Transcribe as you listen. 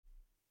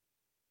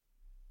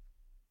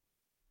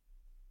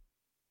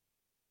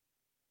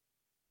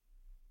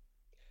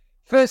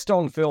First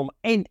on film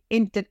and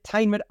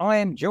entertainment, I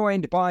am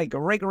joined by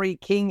Gregory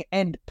King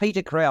and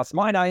Peter Krause.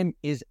 My name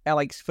is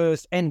Alex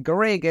First, and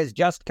Greg has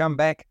just come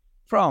back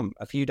from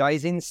a few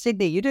days in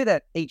Sydney. You do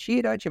that each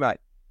year, don't you, mate?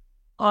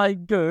 I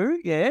do,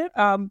 yeah.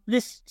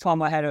 This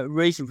time I had a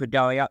reason for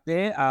going up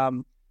there,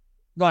 not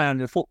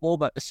only the football,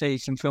 but to see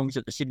some films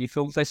at the Sydney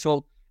Film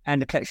Festival and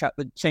to catch up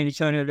with Tina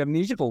Turner, the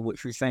musical,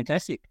 which was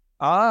fantastic.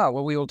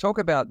 Well, we will talk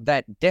about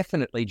that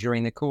definitely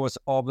during the course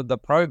of the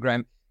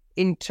program.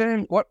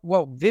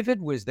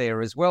 Vivid was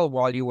there as well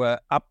while you were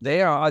up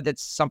there.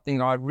 That's something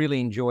I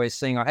really enjoy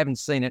seeing. I haven't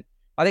seen it.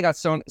 I think I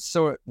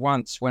saw it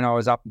once when I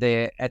was up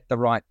there at the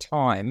right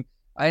time.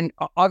 And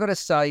I got to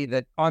say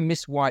that I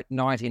miss White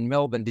Night in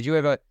Melbourne. Did you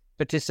ever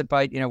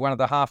participate, one of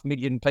the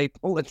 500,000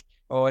 people,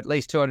 or at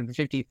least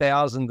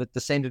 250,000 that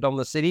descended on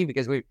the city?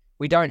 Because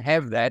we don't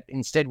have that.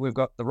 Instead, we've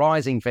got the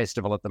Rising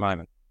Festival at the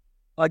moment.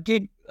 I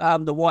did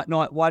the White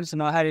Night once,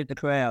 and I hated the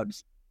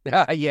crowds.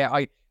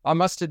 Yeah, I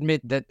must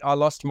admit that I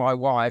lost my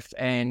wife,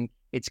 and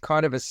it's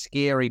kind of a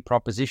scary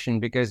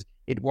proposition because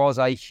it was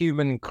a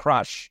human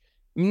crush.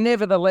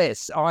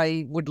 Nevertheless,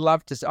 I would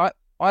love to.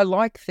 I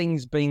like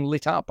things being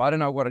lit up. I don't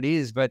know what it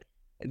is, but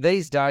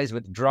these days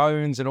with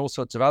drones and all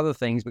sorts of other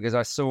things, because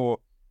I saw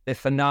the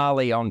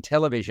finale on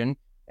television,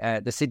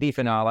 the Sydney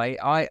finale,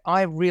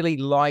 I really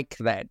like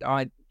that.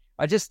 I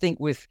just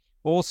think with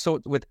all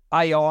sorts, with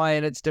AI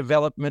and its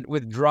development,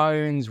 with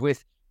drones,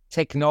 with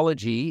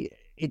technology,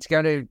 it's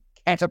going to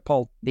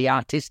catapult the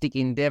artistic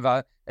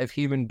endeavour of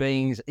human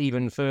beings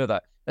even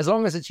further, as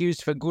long as it's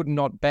used for good and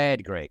not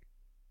bad, Greg.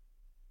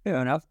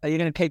 Fair enough. Are you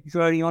going to keep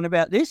droning on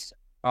about this?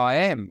 I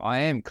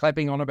am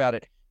clapping on about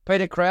it.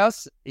 Peter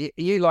Krause,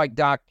 you like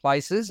dark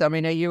places. I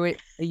mean, are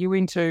you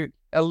into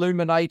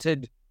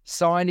illuminated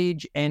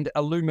signage and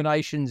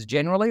illuminations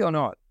generally or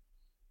not?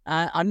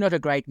 I'm not a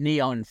great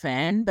neon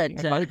fan, but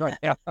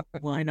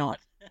why not?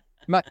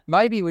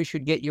 Maybe we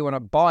should get you on a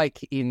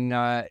bike in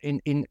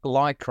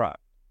Lycra,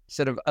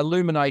 sort of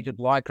illuminated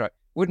Lycra.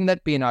 Wouldn't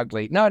that be an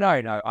ugly? No.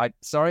 I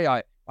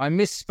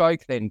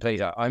misspoke then,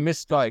 Peter. I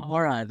misspoke.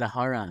 The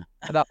horror.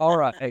 The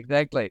horror,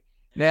 exactly.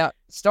 Now,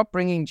 stop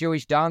bringing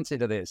Jewish dance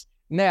into this.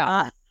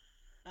 Now,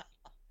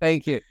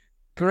 thank you.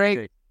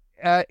 Greg,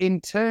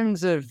 in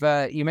terms of,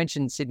 you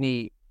mentioned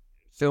Sydney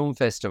Film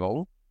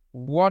Festival,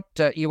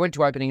 you went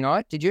to opening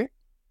night, did you?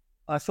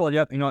 I saw the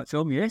opening night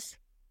film, yes.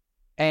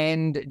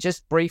 And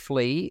just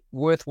briefly,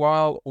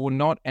 worthwhile or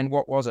not, and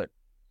what was it?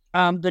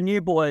 The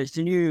New Boys,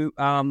 the new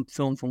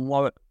film from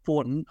Warwick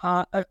Thornton.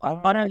 I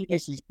don't think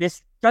it's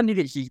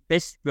his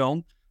best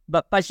film,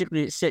 but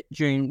basically it's set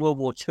during World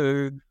War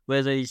II,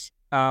 where these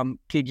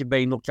kids are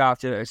being looked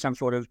after at some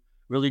sort of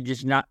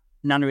religious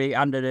nunnery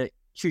under the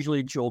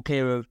tutelage or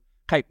care of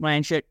Kate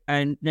Blanchett,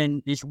 and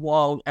then this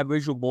wild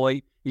Aboriginal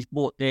boy is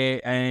brought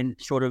there, and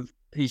sort of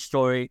his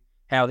story,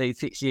 how he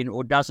fits in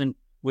or doesn't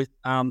with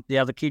the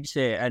other kids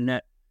there, and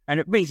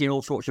it brings in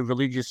all sorts of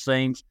religious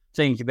themes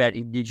about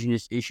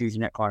Indigenous issues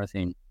and that kind of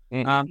thing.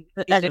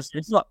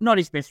 It's not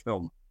his best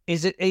film.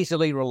 Is it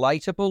easily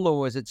relatable,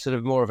 or is it sort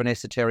of more of an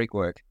esoteric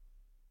work?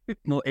 A bit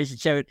more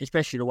esoteric,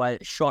 especially the way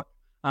it's shot,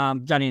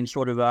 done in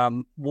sort of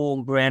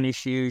warm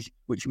brownish hues,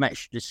 which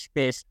match the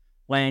sparse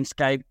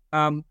landscape.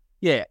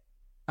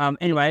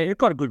 Anyway, it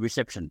got a good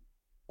reception.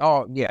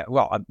 Oh, yeah,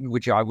 well,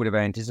 which I would have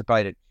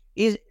anticipated.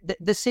 Is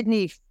the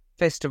Sydney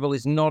Festival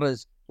is not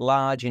as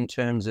large in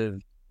terms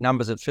of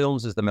numbers of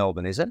films as the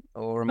Melbourne, is it?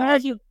 Or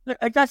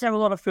it does have a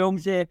lot of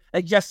films there.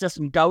 It just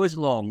doesn't go as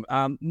long.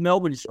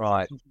 Melbourne's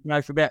right.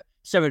 Goes for about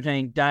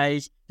 17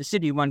 days. The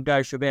Sydney one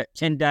goes for about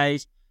 10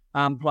 days,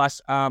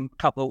 plus a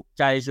couple of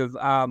days of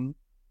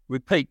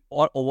repeat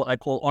or what they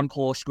call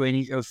encore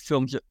screenings of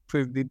films that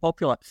prove to be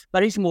popular.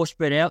 But it's more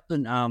spread out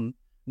than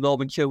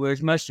Melbourne too,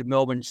 whereas most of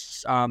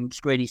Melbourne's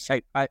screenings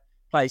take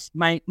place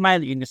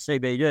mainly in the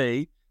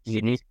CBD,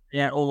 Sydney,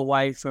 all the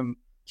way to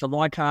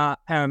Leichhardt,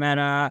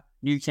 Parramatta,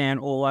 Newtown,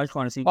 all those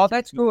kind of things. Oh,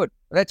 that's good.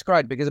 That's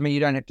great, because, you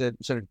don't have to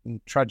sort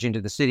of trudge into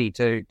the city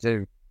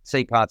to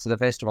see parts of the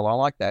festival. I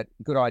like that.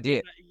 Good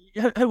idea.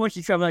 Who wants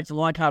to travel out to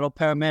Leichhardt or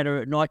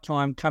Parramatta at night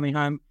time, coming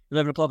home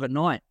 11 o'clock at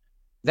night?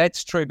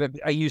 That's true, but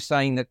are you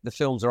saying that the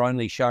films are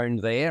only shown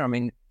there?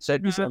 There's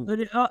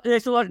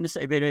a lot in the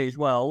CBD as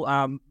well.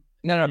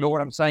 No, but what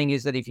I'm saying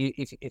is that if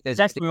there's...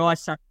 That's where I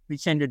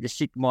tended to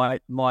stick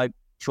my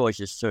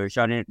choices to,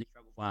 so I didn't have to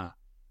travel far.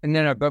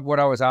 No, but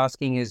what I was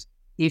asking is,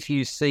 if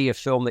you see a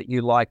film that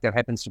you like that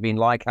happens to be in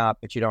Leichhardt,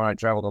 but you don't want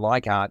to travel to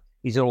Leichhardt,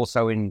 is it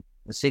also in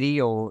the city,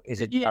 or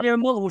is it... Yeah, there are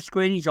multiple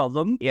screenings of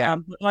them. Yeah. I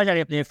was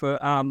only up there for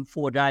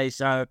 4 days,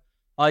 so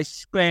I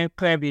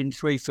crammed in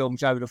 3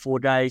 films over the 4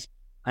 days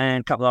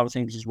and a couple of other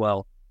things as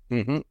well.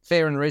 Mm-hmm.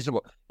 Fair and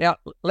reasonable. Now,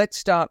 let's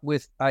start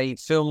with a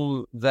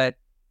film that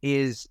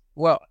is,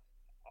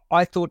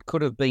 I thought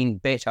could have been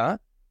better,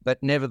 but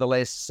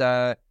nevertheless,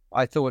 I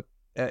thought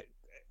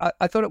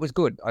it was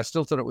good. I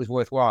still thought it was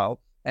worthwhile.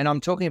 And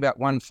I'm talking about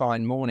One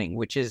Fine Morning,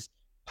 which is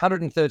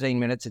 113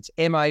 minutes. It's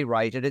MA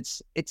rated.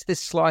 It's this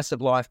slice of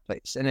life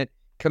piece, and it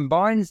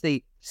combines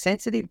the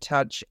sensitive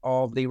touch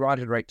of the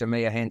writer-director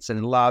Mia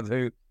Hansen-Love,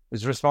 who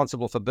was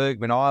responsible for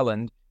Bergman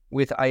Island,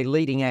 with a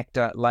leading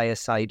actor, Leah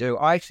Seydoux.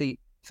 I actually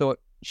thought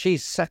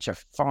she's such a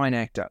fine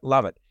actor.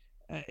 Love it.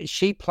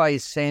 She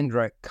plays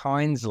Sandra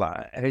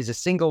Kinsler, who's a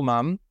single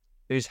mum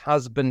whose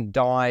husband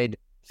died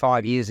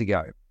 5 years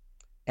ago.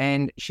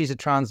 And she's a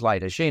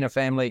translator. She and her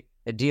family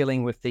are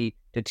dealing with the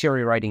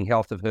deteriorating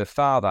health of her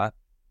father.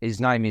 His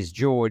name is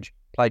George,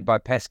 played by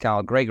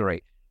Pascal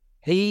Gregory.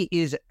 He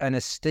is an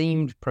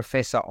esteemed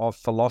professor of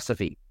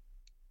philosophy.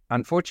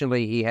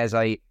 Unfortunately, he has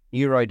a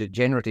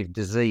neurodegenerative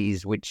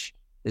disease which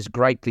has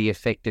greatly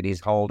affected his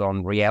hold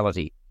on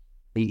reality.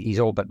 He's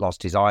all but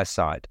lost his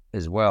eyesight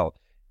as well.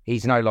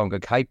 He's no longer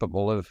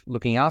capable of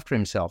looking after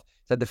himself.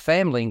 So the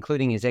family,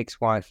 including his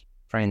ex-wife,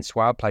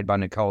 Francois, played by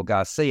Nicole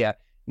Garcia,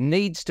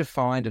 needs to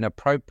find an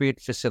appropriate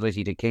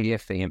facility to care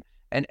for him.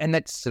 And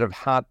that's sort of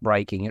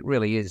heartbreaking. It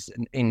really is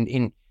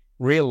in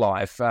real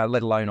life,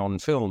 let alone on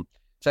film.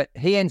 So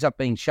he ends up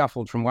being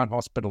shuffled from one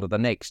hospital to the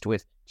next,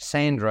 with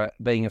Sandra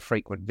being a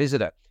frequent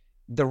visitor.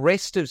 The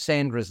rest of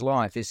Sandra's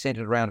life is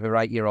centered around her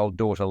 8-year-old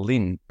daughter,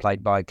 Lynn,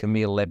 played by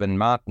Camille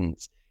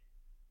Leben-Martins.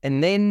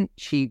 And then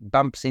she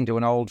bumps into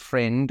an old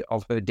friend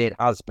of her dead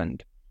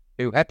husband,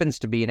 who happens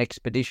to be an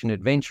expedition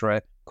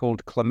adventurer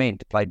called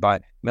Clement, played by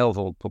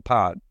Melville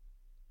Poupard.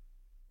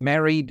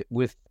 Married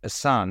with a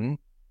son,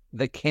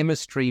 the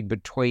chemistry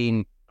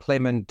between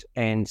Clement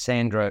and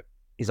Sandra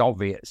is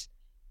obvious.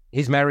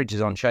 His marriage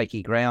is on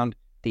shaky ground.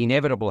 The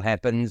inevitable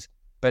happens,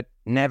 but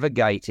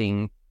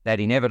navigating that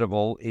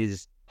inevitable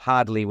is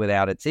hardly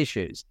without its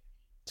issues.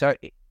 So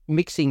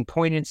mixing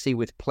poignancy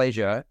with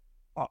pleasure,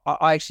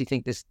 I actually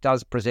think this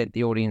does present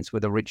the audience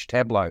with a rich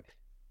tableau.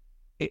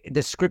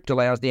 The script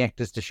allows the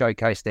actors to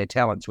showcase their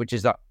talents, which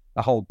is the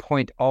whole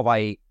point of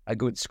a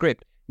good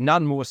script.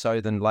 None more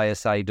so than Leah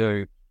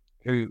Seydoux,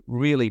 who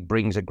really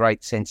brings a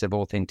great sense of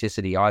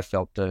authenticity, I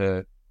felt, to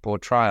her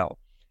portrayal.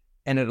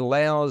 And it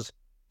allows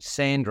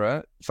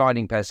Sandra,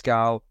 finding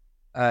Pascal,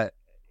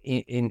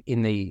 in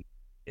the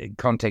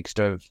context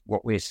of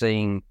what we're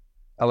seeing,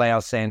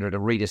 allows Sandra to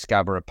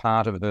rediscover a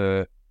part of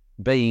her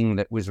being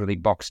that was really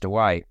boxed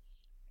away.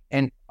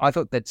 And I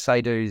thought that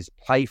Seydoux's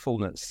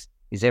playfulness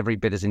is every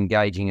bit as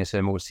engaging as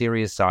her more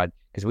serious side,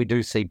 because we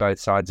do see both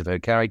sides of her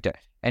character.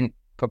 And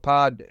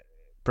Poupard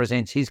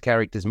presents his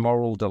character's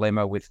moral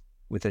dilemma with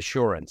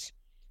assurance.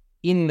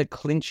 In the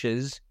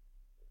clinches,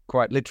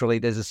 quite literally,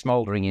 there's a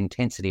smouldering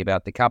intensity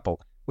about the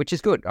couple, which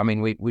is good. I mean,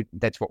 we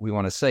that's what we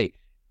want to see.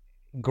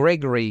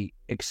 Gregory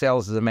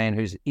excels as a man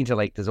whose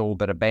intellect has all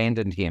but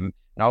abandoned him.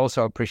 And I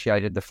also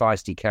appreciated the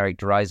feisty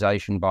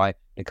characterization by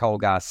Nicole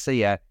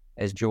Garcia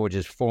as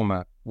George's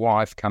former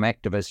wife, come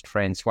activist,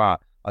 Francois.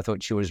 I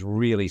thought she was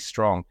really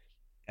strong.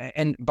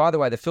 And by the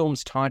way, the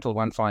film's title,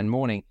 One Fine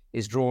Morning,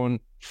 is drawn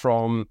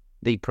from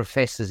the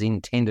professor's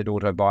intended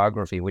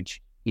autobiography,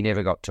 which he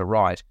never got to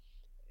write.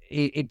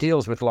 It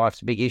deals with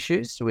life's big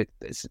issues with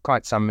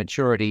quite some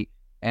maturity,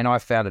 and I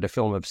found it a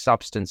film of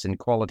substance and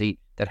quality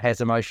that has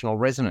emotional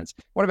resonance.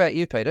 What about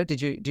you, Peter?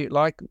 Do you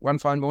like One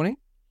Fine Morning?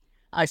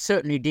 I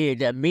certainly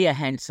did. Mia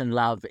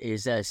Hansen-Love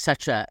is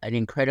such an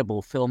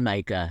incredible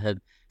filmmaker. Her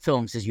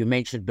films, as you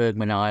mentioned,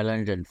 Bergman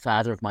Island and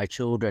Father of My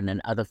Children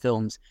and other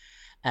films,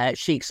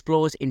 she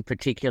explores in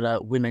particular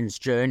women's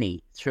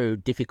journey through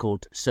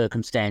difficult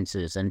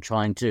circumstances and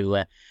trying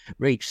to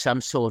reach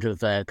some sort of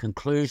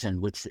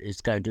conclusion which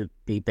is going to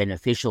be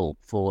beneficial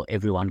for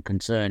everyone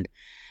concerned.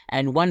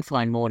 And One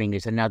Fine Morning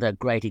is another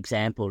great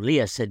example.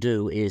 Leah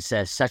Seydoux is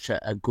such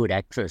a good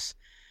actress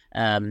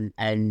and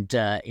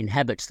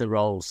inhabits the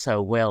role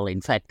so well.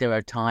 In fact, there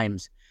are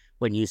times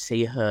when you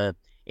see her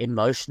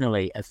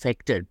emotionally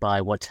affected by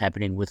what's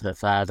happening with her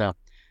father,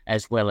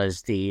 as well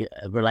as the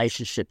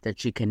relationship that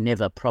she can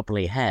never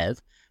properly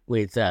have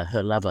with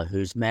her lover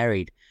who's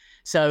married.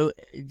 So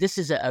this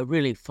is a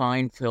really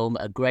fine film,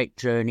 a great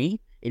journey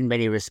in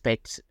many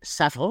respects,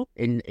 subtle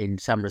in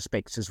some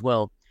respects as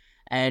well,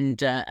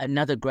 and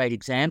another great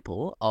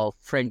example of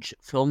French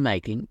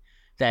filmmaking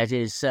that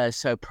is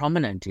so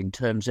prominent in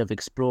terms of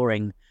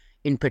exploring,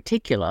 in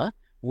particular,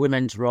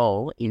 women's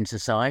role in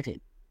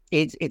society.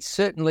 It's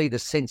certainly the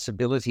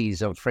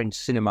sensibilities of French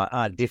cinema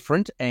are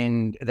different,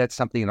 and that's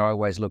something that I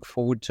always look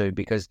forward to,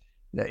 because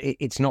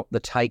it's not the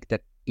take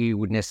that you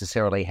would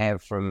necessarily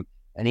have from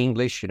an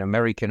English, an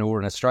American, or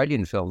an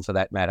Australian film, for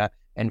that matter.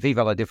 And vive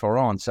la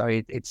différence. So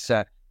it's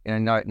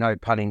no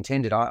pun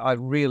intended. I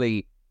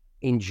really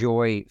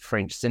enjoy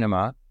French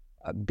cinema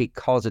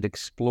because it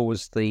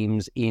explores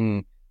themes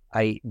in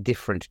a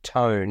different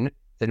tone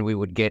than we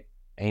would get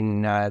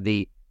in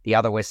the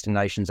other Western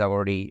nations I've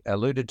already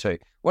alluded to.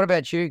 What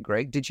about you,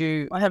 Greg? Did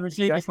you... I haven't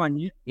seen this one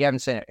yet. You haven't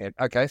seen it yet.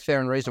 Okay, fair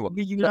and reasonable.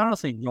 You know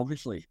nothing,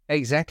 obviously.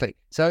 Exactly.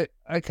 So,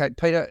 okay,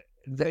 Peter,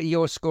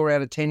 your score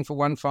out of 10 for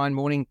One Fine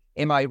Morning,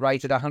 MA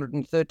rated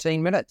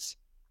 113 minutes.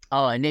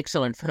 Oh, an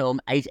excellent film,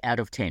 8 out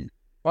of 10.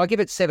 Well, I give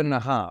it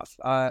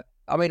 7.5.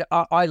 I mean,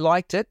 I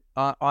liked it.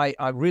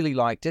 I really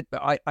liked it,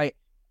 but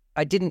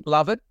I didn't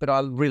love it, but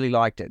I really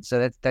liked it.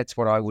 So that's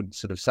what I would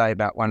sort of say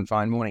about One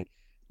Fine Morning.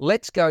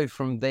 Let's go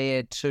from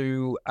there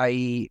to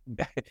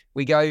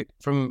we go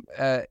from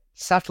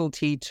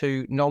subtlety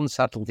to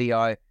non-subtlety,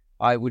 I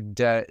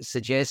would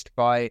suggest,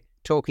 by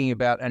talking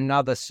about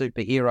another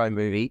superhero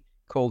movie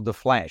called The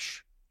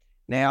Flash.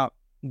 Now,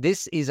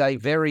 this is a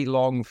very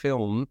long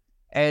film,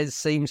 as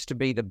seems to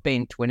be the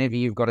bent whenever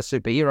you've got a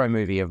superhero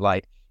movie of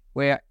late.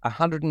 We're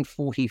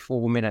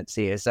 144 minutes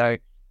here, so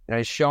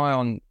shy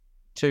on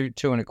two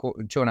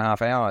and a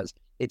half hours.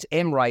 It's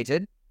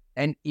M-rated,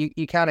 and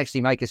you can't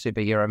actually make a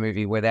superhero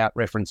movie without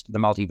reference to the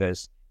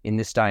multiverse in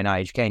this day and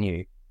age, can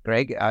you,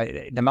 Greg?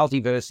 The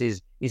multiverse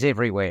is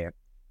everywhere.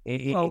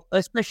 Well,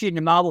 especially in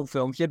the Marvel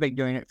films, they've been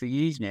doing it for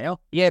years now.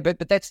 Yeah,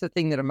 but that's the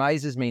thing that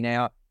amazes me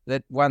now,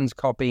 that one's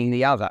copying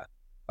the other.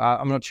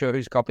 I'm not sure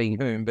who's copying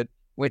whom, but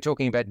we're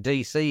talking about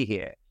DC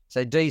here.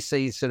 So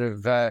DC's sort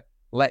of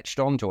latched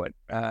onto it.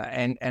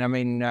 And I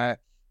mean,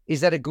 is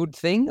that a good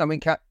thing? I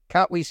mean,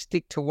 can't we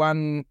stick to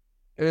one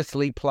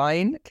earthly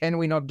plane? Can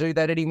we not do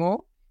that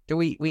anymore? Do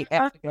we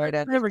have to go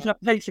down? There's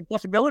plenty of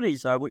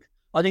possibilities, though.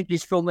 I think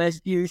this film has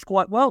used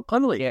quite well,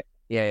 cleverly.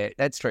 Yeah,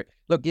 that's true.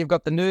 Look, you've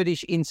got the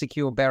nerdish,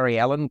 insecure Barry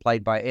Allen,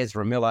 played by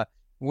Ezra Miller,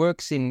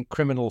 works in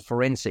criminal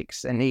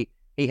forensics, and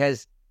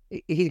he's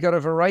got a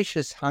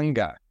voracious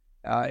hunger.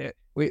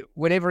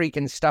 Whenever he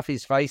can stuff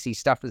his face, he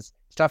stuffs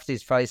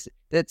his face.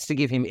 That's to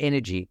give him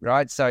energy,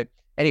 right? So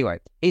anyway,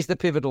 he's the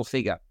pivotal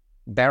figure,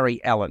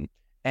 Barry Allen,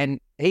 and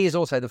he is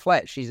also the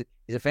Flash. He's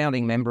a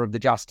founding member of the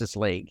Justice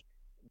League,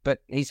 but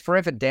he's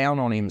forever down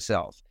on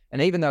himself.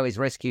 And even though he's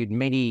rescued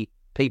many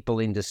people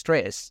in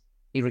distress,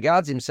 he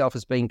regards himself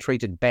as being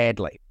treated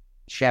badly,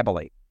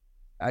 shabbily,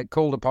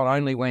 called upon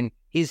only when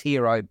his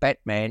hero,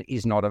 Batman,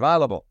 is not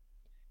available.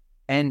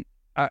 And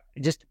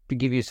just to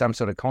give you some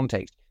sort of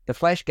context, the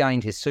Flash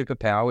gained his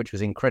superpower, which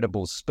was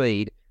incredible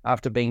speed,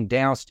 after being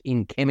doused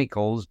in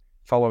chemicals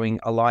following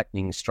a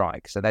lightning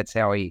strike. So that's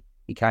how he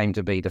came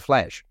to be the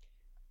Flash.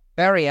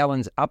 Barry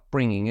Allen's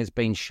upbringing has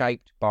been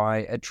shaped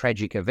by a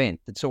tragic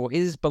event that saw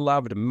his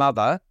beloved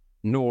mother,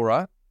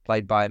 Nora,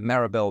 played by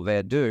Maribel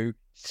Verdú,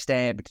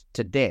 stabbed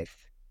to death.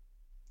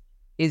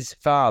 His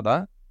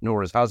father,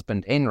 Nora's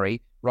husband,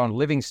 Henry, Ron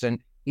Livingston,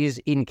 is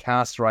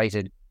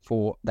incarcerated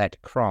for that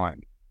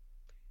crime.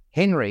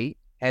 Henry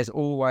has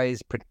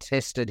always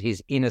protested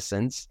his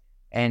innocence,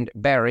 and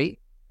Barry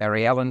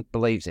Allen,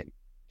 believes him.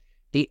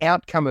 The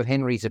outcome of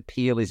Henry's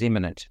appeal is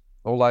imminent,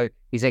 although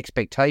his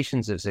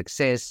expectations of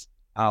success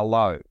are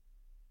low.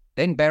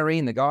 Then Barry,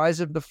 in the guise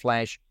of the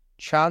Flash,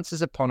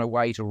 chances upon a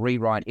way to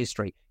rewrite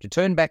history, to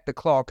turn back the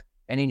clock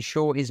and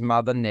ensure his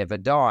mother never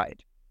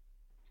died.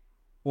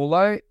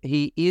 Although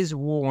he is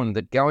warned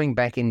that going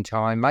back in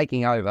time,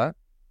 making over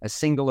a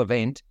single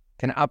event,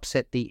 can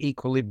upset the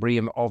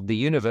equilibrium of the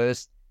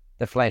universe,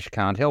 the Flash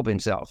can't help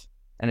himself.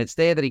 And it's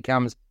there that he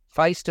comes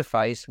face to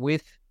face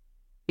with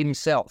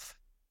himself.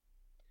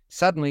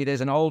 Suddenly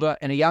there's an older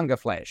and a younger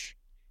Flash,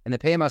 and the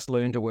pair must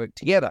learn to work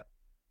together.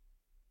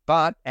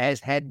 But,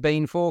 as had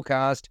been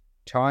forecast,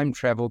 time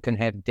travel can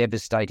have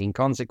devastating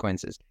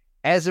consequences.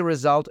 As a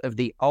result of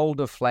the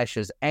older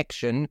Flash's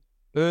action,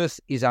 Earth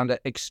is under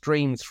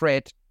extreme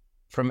threat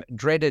from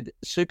dreaded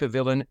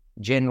supervillain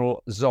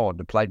General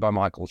Zod, played by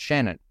Michael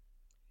Shannon.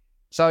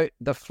 So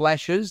the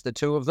Flashes, the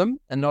two of them,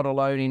 are not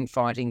alone in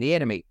fighting the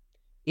enemy.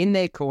 In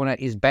their corner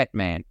is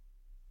Batman,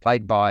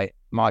 played by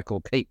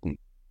Michael Keaton,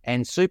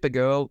 and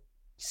Supergirl,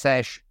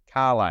 Sash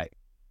Carley.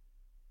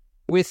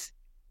 With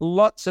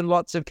lots and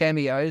lots of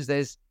cameos,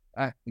 there's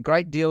a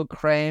great deal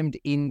crammed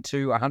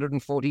into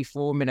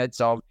 144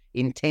 minutes of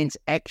intense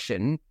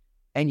action,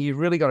 and you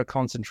really got to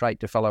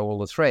concentrate to follow all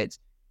the threads.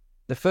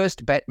 The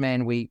first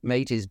Batman we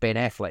meet is Ben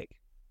Affleck,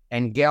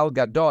 and Gal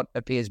Gadot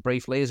appears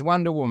briefly as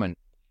Wonder Woman.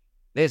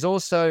 There's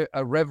also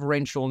a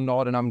reverential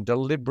nod, and I'm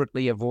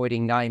deliberately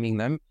avoiding naming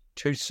them,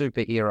 to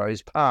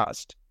superheroes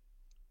past.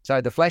 So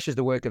The Flash is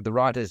the work of the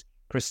writers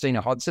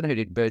Christina Hodson, who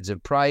did Birds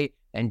of Prey,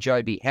 and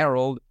Joby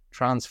Harold,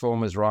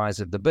 Transformers Rise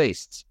of the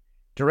Beasts.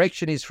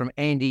 Direction is from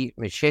Andy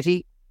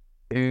Muschietti,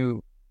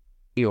 who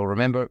you'll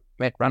remember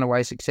met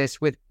runaway success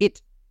with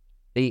It,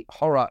 the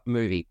horror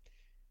movie.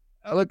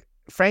 Look,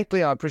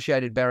 frankly, I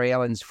appreciated Barry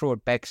Allen's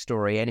fraught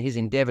backstory and his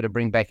endeavour to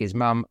bring back his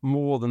mum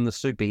more than the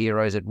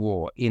superheroes at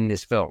war in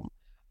this film.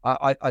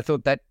 I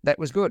thought that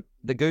was good.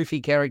 The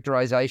goofy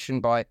characterisation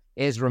by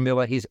Ezra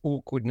Miller, his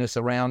awkwardness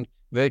around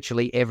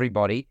virtually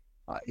everybody,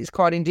 is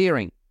quite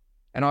endearing.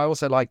 And I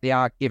also like the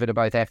arc given to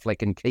both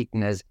Affleck and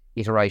Keaton as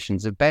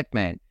iterations of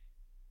Batman.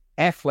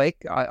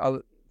 Affleck, I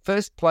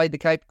first played the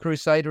Cape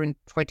Crusader in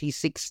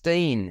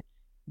 2016,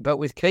 but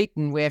with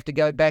Keaton, we have to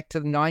go back to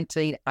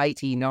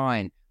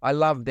 1989. I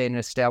love their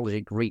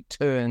nostalgic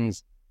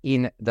returns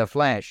in The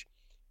Flash.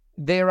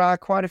 There are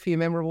quite a few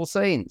memorable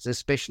scenes,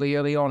 especially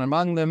early on.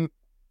 Among them,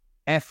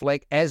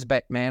 Affleck as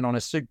Batman on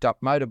a souped-up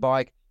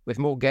motorbike with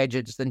more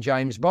gadgets than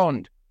James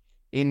Bond,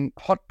 in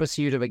hot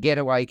pursuit of a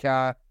getaway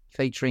car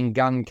featuring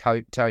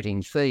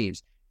gun-toting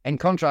thieves. And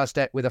contrast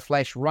that with a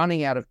Flash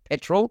running out of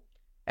petrol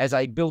as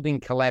a building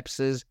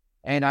collapses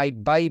and a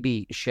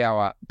baby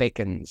shower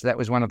beckons. That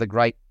was one of the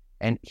great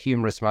and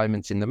humorous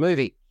moments in the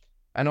movie.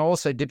 And I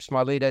also dips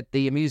my lid at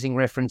the amusing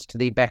reference to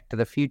the Back to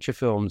the Future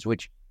films,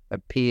 which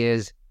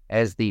appears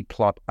as the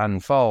plot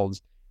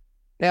unfolds.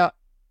 Now,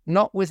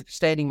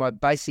 notwithstanding my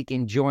basic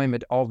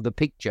enjoyment of the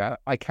picture,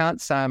 I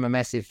can't say I'm a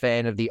massive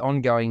fan of the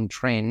ongoing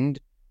trend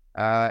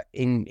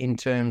in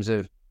terms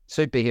of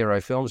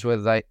superhero films,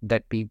 whether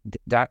that be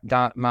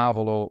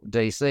Marvel or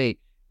DC.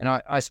 And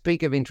I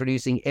speak of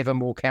introducing ever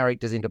more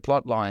characters into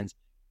plot lines.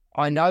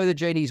 I know the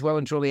genie's well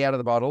and truly out of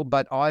the bottle,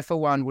 but I, for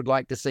one, would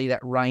like to see that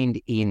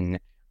reined in.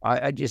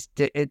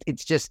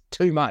 It's just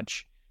too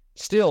much.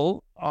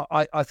 Still,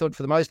 I thought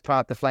for the most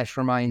part, The Flash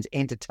remains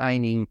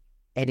entertaining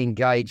and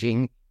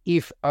engaging,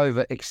 if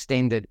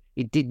overextended.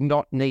 It did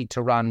not need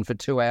to run for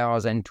 2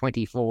 hours and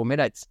 24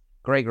 minutes.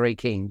 Gregory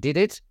King, did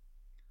it?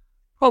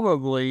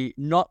 Probably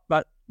not,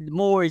 but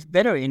more is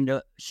better in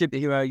the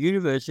superhero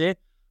universe there.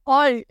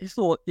 I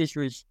thought this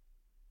was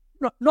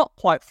not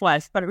quite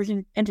Flash, but it was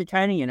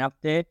entertaining enough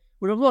there,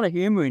 with a lot of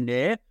humour in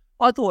there.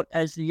 I thought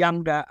as the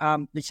younger,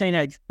 the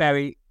teenage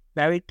Barry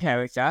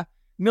character,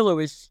 Miller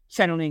was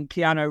channeling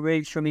Keanu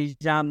Reeves from his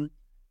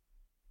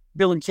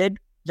Bill and Ted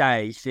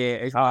days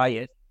there. Yes.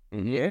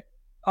 Mm-hmm. Yeah.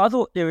 I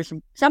thought there was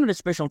some of the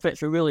special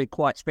effects were really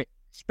quite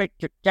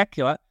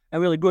spectacular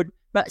and really good,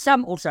 but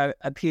some also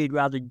appeared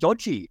rather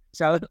dodgy.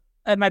 So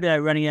maybe they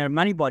were running out of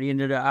money by the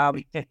end of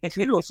the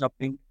film or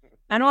something.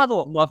 And I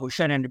thought Michael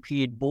Shannon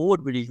appeared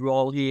bored with his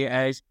role here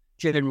as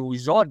General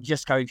Zod,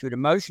 just going through the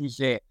motions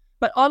there.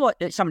 But I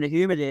liked some of the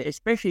humour there,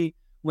 especially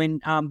when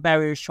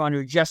Barry was trying to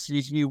adjust to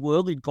this new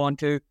world he'd gone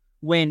to,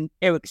 when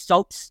Eric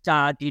Stoltz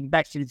starred in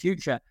Back to the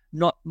Future,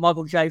 not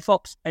Michael J.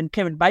 Fox, and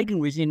Kevin Bacon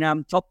was in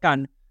Top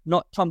Gun,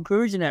 not Tom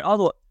Cruise in that. I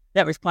thought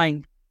that was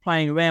playing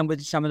around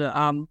with some of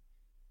the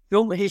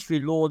film history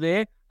lore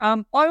there.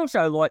 I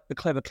also like the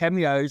clever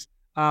cameos,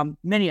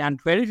 many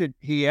uncredited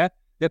here,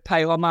 that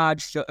pay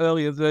homage to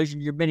earlier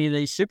versions of many of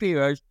these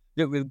superheroes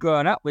that we've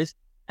grown up with.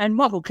 And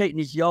Michael Keaton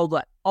is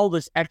the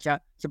oldest actor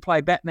to play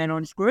Batman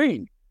on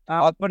screen.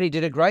 I thought he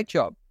did a great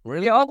job,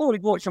 really. Yeah, I thought he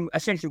brought a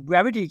sense of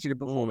gravity to the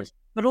performance,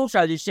 but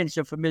also this sense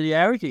of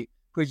familiarity,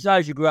 because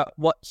those who grew up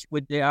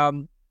with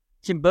the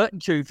Tim Burton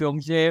 2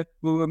 films there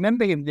will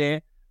remember him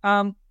there.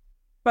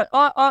 But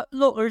I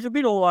look, there's a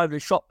bit all over the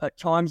shop at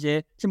times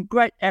there. Some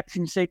great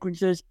action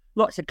sequences,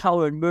 lots of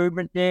colour and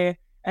movement there,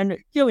 and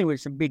dealing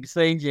with some big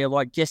themes there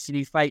like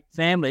destiny, fate,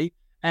 family.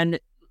 And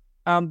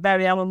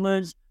Barry Allen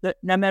learns that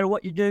no matter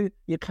what you do,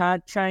 you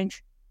can't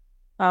change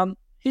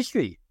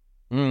history.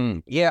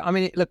 Yeah, I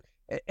mean, look,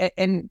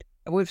 and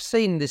we've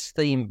seen this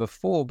theme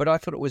before, but I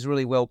thought it was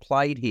really well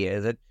played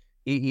here, that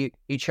you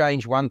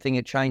change one thing,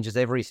 it changes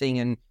everything,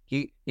 and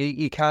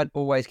you can't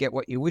always get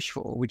what you wish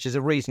for, which is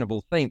a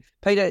reasonable theme.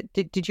 Peter,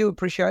 did you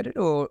appreciate it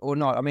or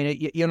not? I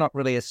mean, you're not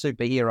really a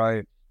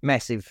superhero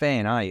massive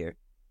fan, are you?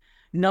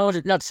 No,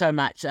 not so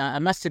much. I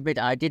must admit,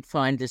 I did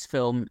find this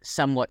film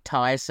somewhat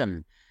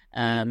tiresome,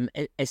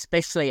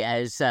 especially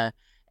as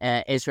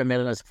Ezra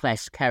Miller's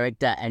Flash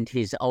character and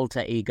his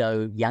alter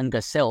ego younger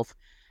self,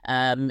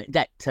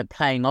 that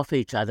playing off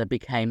each other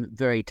became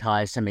very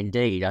tiresome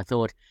indeed. I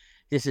thought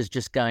this is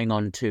just going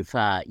on too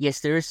far. Yes,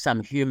 there is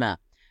some humour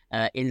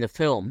in the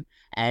film,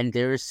 and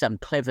there is some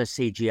clever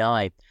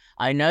CGI.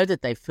 I know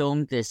that they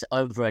filmed this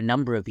over a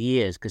number of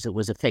years because it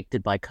was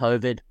affected by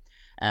COVID,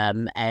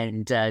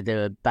 and there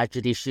were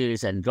budget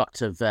issues, and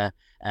lots of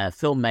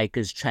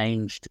filmmakers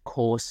changed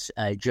course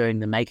during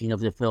the making of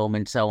the film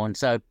and so on.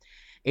 So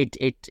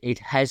it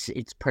has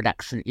its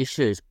production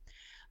issues.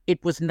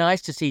 It was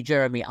nice to see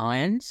Jeremy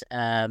Irons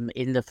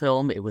in the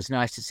film. It was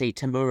nice to see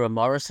Tamura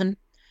Morrison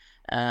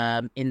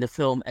in the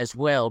film as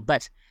well.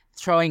 But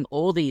throwing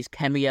all these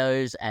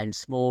cameos and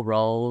small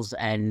roles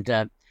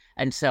and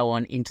so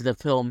on into the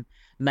film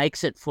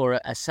makes it for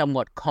a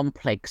somewhat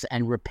complex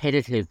and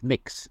repetitive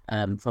mix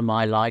for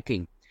my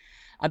liking.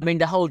 I mean,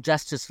 the whole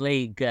Justice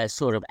League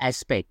sort of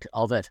aspect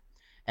of it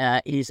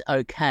is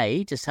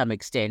okay to some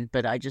extent,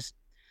 but I just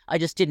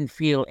didn't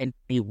feel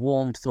any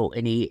warmth or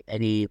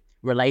any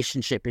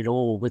relationship at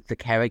all with the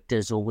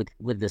characters or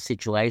with the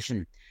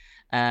situation.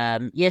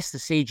 Yes, the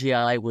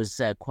CGI was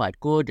quite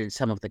good, and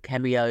some of the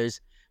cameos,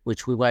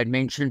 which we won't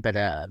mention, but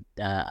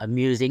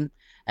amusing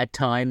at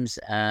times,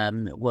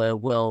 were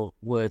well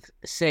worth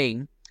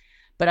seeing.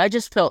 But I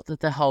just felt that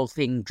the whole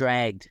thing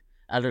dragged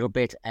a little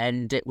bit,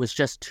 and it was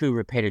just too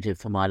repetitive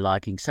for my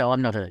liking. So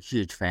I'm not a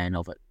huge fan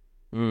of it.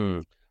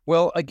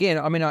 Well, again,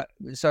 I mean,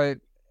 so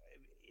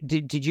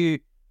did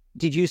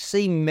you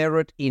see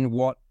merit in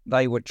what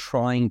they were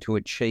trying to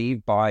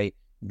achieve by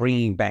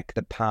bringing back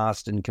the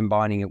past and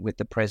combining it with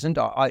the present?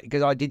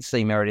 Because I did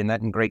see merit in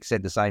that, and Greg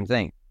said the same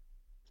thing.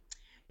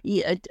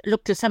 Yeah,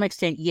 look, to some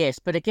extent, yes.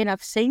 But again,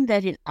 I've seen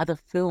that in other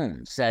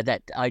films,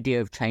 that idea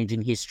of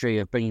changing history,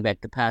 of bringing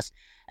back the past.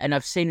 And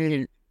I've seen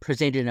it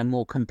presented in a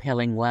more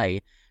compelling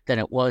way than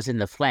it was in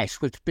The Flash,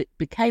 which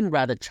became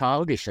rather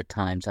childish at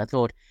times. I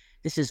thought,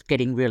 this is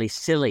getting really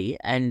silly,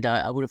 and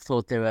I would have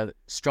thought there are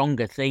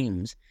stronger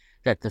themes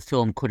that the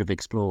film could have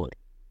explored.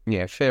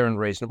 Yeah, fair and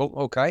reasonable.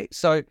 Okay,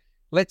 so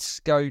let's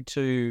go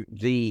to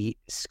the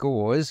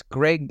scores.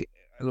 Greg,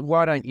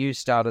 why don't you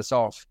start us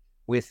off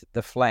with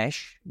The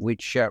Flash,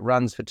 which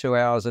runs for 2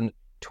 hours and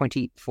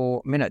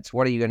 24 minutes.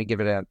 What are you going to give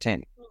it out of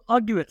 10?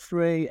 I'd give it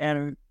 3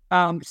 out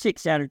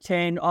 6 out of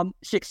 10. I'm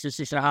 6 to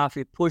 6.5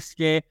 if pushed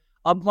there.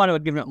 I might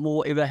have given it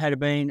more if it had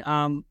been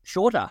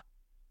shorter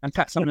and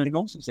cut some of the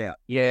nonsense out.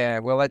 Yeah,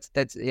 well,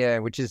 that's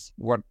which is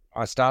what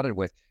I started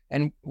with.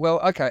 And well,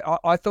 okay,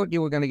 I thought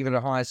you were going to give it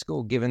a higher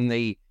score given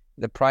the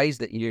praise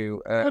that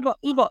you. I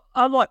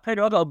like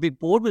Peter. I got a bit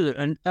bored with it,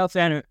 and I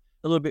found it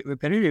a little bit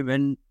repetitive.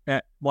 And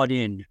by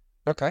the end,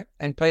 okay.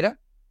 And Peter,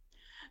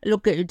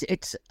 look,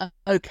 it's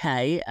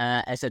okay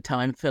as a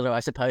time filler, I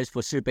suppose,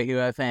 for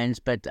superhero fans,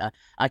 but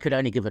I could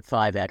only give it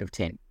 5 out of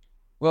 10.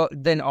 well,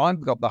 then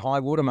I've got the high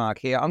watermark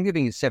here. I'm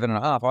giving it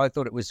 7.5. I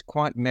thought it was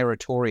quite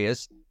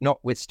meritorious,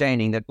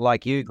 notwithstanding that,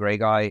 like you,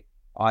 Greg,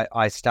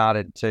 I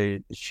started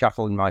to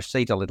shuffle in my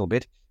seat a little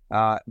bit.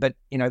 But,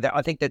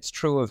 I think that's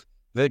true of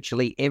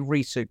virtually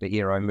every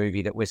superhero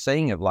movie that we're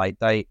seeing of late.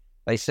 They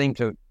seem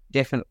to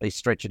definitely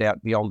stretch it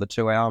out beyond the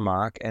 2-hour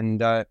mark.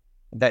 And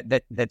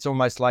that's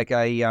almost like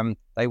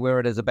they wear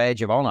it as a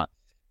badge of honour.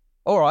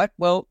 All right,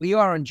 well, you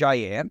are on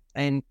J-Air.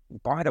 And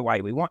by the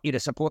way, we want you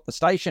to support the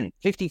station.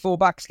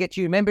 $54 gets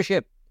you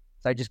membership.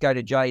 So just go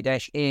to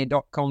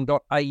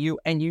j-air.com.au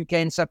and you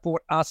can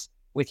support us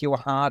with your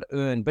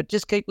hard-earned. But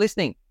just keep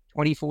listening.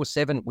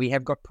 24/7, we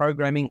have got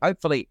programming,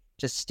 hopefully,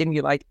 to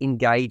stimulate,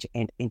 engage,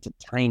 and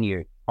entertain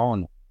you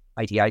on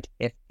 88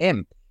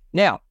 FM.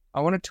 Now,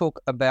 I want to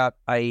talk about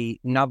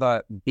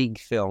another big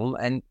film,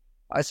 and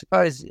I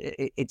suppose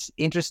it's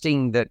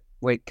interesting that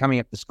we're coming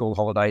up to school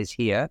holidays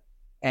here,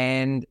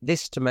 and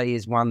this, to me,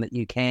 is one that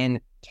you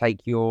can take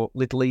your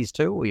littlies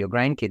to or your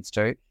grandkids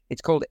to.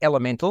 It's called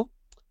Elemental.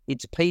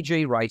 It's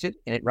PG rated,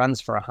 and it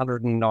runs for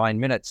 109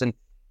 minutes, and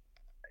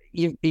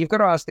you've got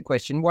to ask the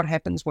question, what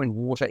happens when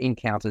water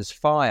encounters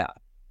fire?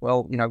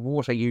 Well,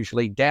 water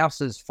usually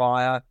douses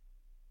fire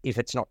if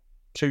it's not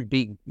too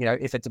big.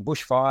 If it's a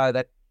bushfire,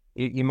 that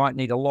you might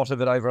need a lot of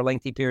it over a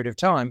lengthy period of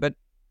time. But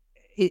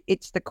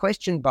it's the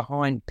question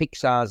behind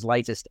Pixar's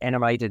latest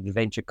animated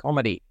adventure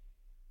comedy.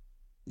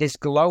 This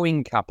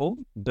glowing couple,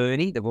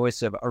 Bernie, the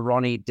voice of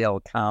Aroni Del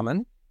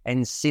Carmen,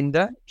 and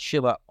Cinder,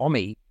 Sheila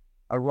Omi,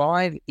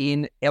 arrive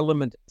in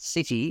Element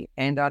City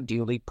and are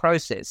duly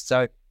processed.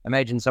 So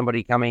imagine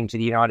somebody coming to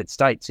the United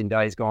States in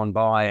days gone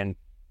by and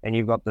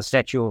you've got the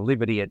Statue of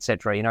Liberty,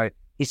 etc.,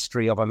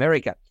 history of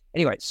America.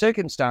 Anyway,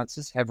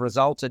 circumstances have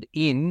resulted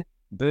in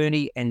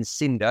Bernie and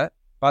Cinder.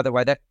 By the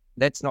way,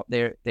 that's not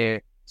their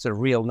sort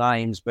of real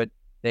names, but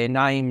their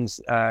names,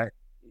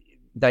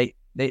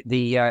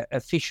 the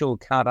official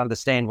can't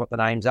understand what the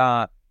names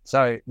are,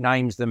 so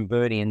names them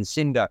Bernie and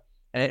Cinder.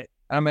 And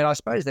I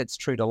suppose that's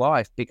true to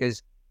life,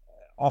 because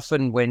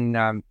often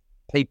when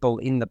people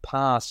in the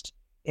past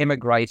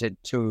emigrated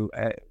to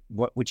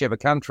whichever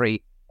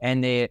country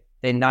and their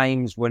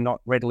names were not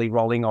readily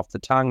rolling off the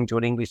tongue to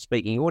an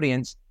English-speaking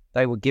audience,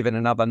 they were given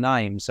another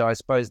name. So I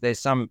suppose there's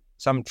some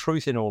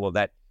truth in all of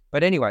that.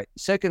 But anyway,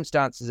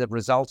 circumstances have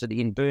resulted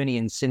in Bernie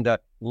and Cinder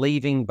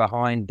leaving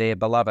behind their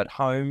beloved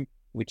home,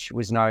 which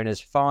was known as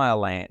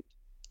Fireland.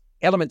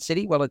 Element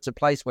City, well, it's a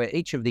place where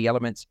each of the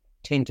elements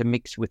tend to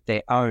mix with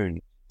their own.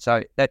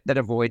 So that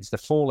avoids the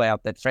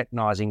fallout that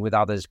fraternising with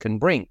others can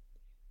bring.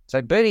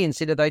 So Bernie and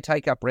Cinder, they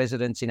take up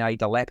residence in a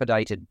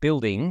dilapidated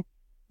building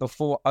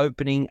before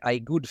opening a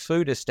good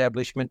food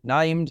establishment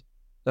named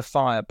The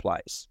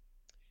Fireplace.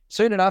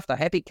 Soon enough, the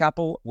happy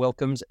couple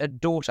welcomes a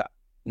daughter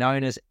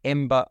known as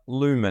Ember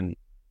Lumen,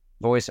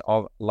 voice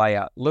of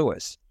Leia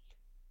Lewis.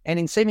 And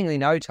in seemingly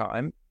no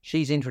time,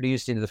 she's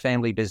introduced into the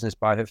family business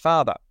by her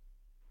father,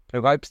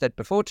 who hopes that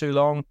before too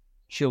long,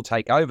 she'll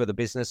take over the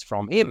business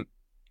from him.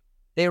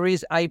 There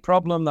is a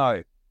problem,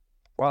 though.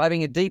 While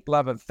having a deep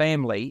love of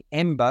family,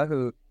 Ember,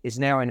 who is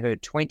now in her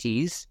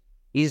 20s,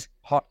 is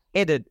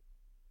hot-headed,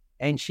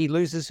 and she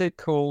loses her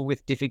cool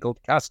with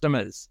difficult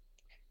customers.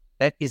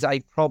 That is a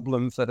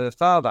problem for her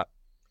father,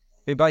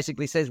 who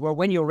basically says, well,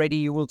 when you're ready,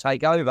 you will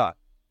take over,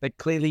 but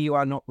clearly you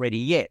are not ready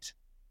yet.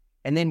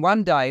 And then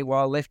one day,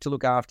 while left to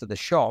look after the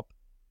shop,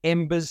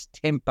 Ember's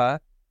temper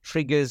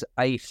triggers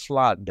a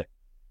flood.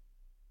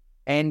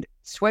 And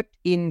swept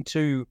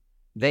into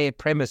their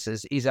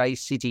premises is a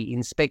city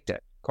inspector,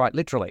 quite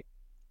literally.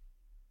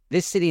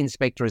 This city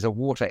inspector is a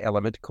water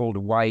element called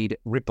Wade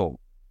Ripple,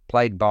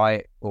 played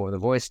by, or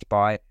voiced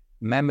by,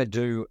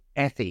 Mamadou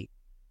Athie,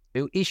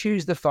 who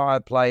issues the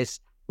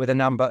fireplace with a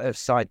number of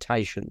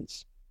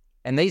citations.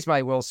 And these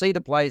may well see the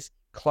place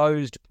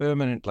closed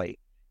permanently,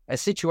 a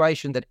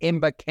situation that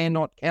Ember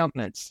cannot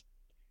countenance.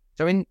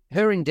 So in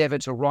her endeavour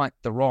to right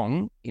the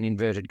wrong, in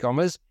inverted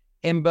commas,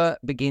 Ember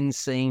begins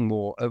seeing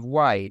more of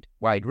Wade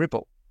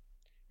Ripple.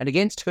 And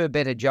against her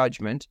better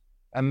judgment,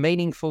 a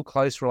meaningful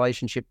close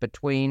relationship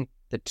between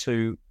the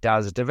two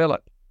does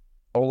develop,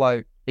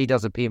 although he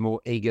does appear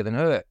more eager than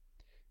her.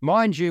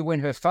 Mind you,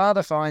 when her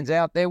father finds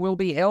out, there will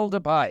be hell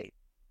to pay.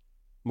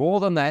 More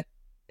than that,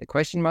 the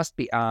question must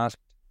be asked,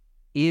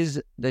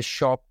 is the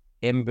shop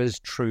Ember's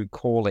true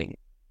calling?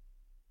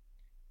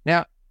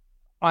 Now,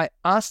 I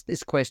asked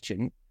this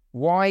question,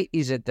 why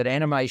is it that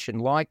animation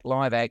like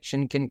live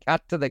action can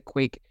cut to the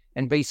quick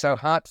and be so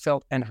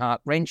heartfelt and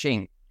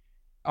heart-wrenching?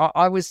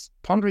 I was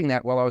pondering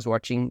that while I was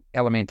watching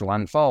Elemental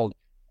unfold,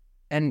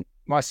 and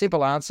My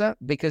simple answer,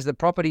 because the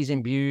property's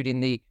imbued in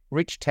the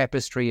rich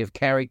tapestry of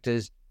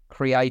characters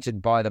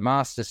created by the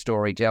master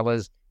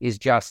storytellers, is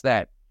just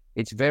that.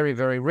 It's very,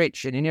 very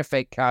rich, and in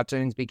effect,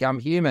 cartoons become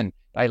human.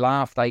 They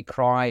laugh, they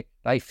cry,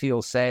 they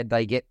feel sad,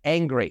 they get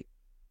angry.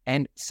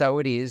 And so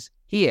it is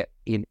here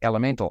in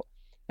Elemental.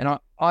 And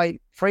I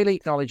freely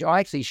acknowledge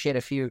I actually shed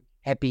a few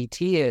happy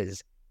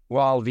tears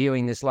while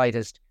viewing this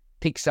latest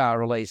Pixar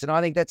release, and I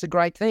think that's a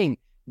great thing.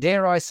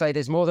 Dare I say,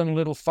 there's more than a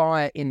little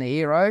fire in the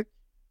hero.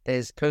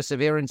 There's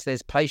perseverance,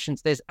 there's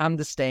patience, there's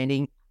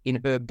understanding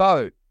in her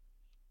bow.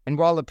 And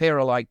while the pair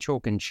are like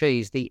chalk and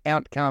cheese, the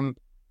outcome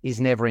is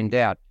never in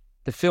doubt.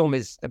 The film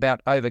is about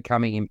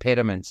overcoming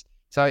impediments.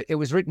 So it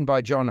was written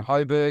by John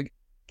Hoberg,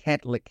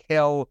 Kat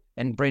Leckel,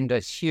 and Brenda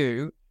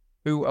Hugh,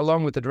 who,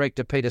 along with the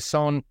director Peter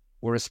Son,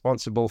 were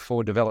responsible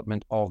for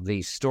development of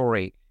the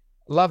story.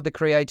 Love the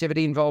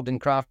creativity involved in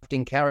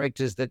crafting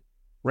characters that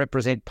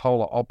represent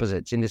polar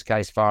opposites, in this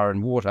case fire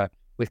and water,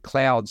 with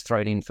clouds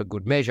thrown in for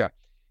good measure.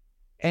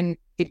 And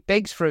it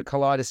begs for a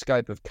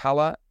kaleidoscope of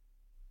colour,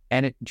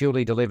 and it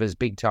duly delivers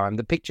big time.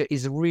 The picture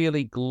is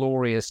really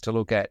glorious to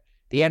look at.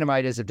 The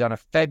animators have done a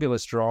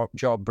fabulous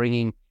job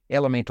bringing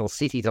Elemental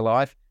City to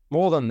life.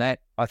 More than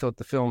that, I thought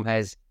the film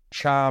has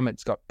charm,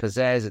 it's got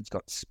pizzazz, it's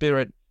got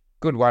spirit.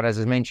 Good one, as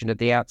I mentioned at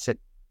the outset,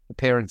 for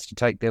parents to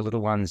take their little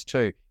ones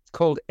too. It's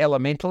called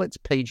Elemental, it's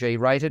PG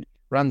rated,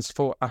 runs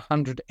for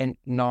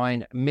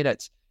 109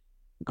 minutes.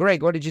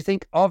 Greg, what did you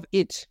think of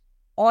it?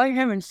 I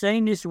haven't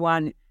seen this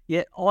one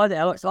yet either,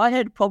 Alex. I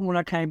had a problem when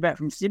I came back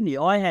from Sydney.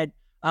 I had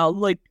a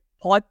leak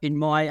pipe in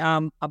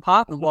my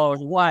apartment while I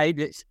was away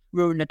that's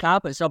ruined the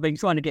carpet. So I've been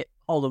trying to get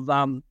hold of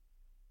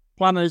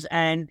plumbers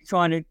and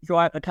trying to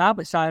dry up the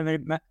carpet. So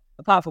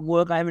apart from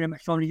work, I haven't had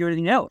much time to do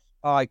anything else.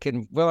 I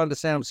can well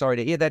understand. I'm sorry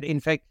to hear that.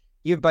 In fact,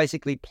 you've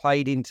basically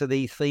played into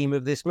the theme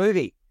of this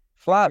movie.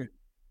 Flood.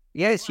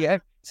 Yes, you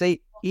have.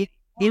 See,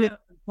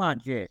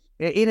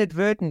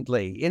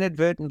 inadvertently,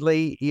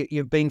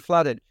 you've been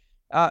flooded.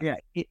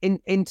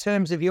 In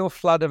terms of your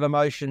flood of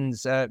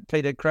emotions,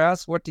 Peter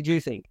Krause, what did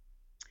you think?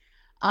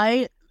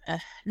 I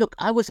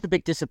was a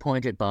bit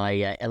disappointed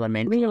by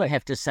Elemental. Really? I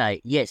have to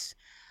say, yes.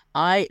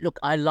 I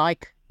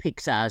like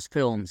Pixar's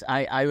films.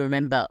 I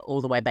remember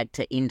all the way back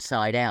to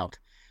Inside Out,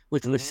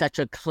 which was such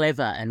a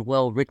clever and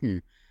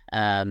well-written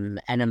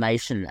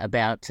animation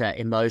about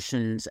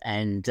emotions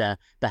and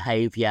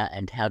behavior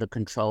and how to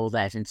control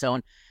that and so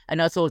on.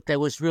 And I thought there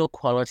was real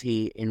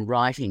quality in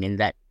writing in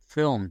that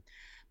film.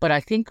 But I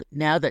think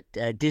now that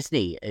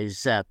Disney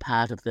is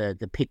part of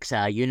the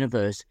Pixar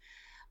universe,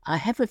 I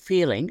have a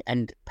feeling,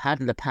 and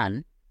pardon the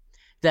pun,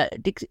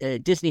 that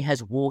Disney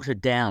has watered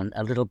down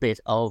a little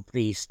bit of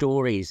the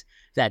stories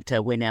that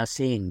we're now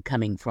seeing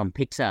coming from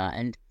Pixar.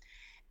 And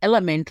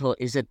Elemental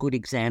is a good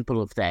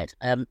example of that.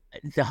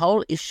 The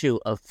whole issue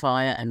of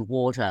fire and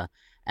water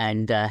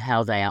and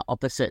how they are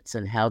opposites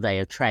and how they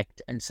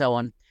attract and so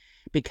on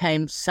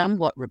became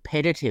somewhat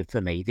repetitive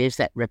for me. There's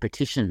that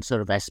repetition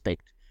sort of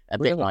aspect, a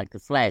bit like The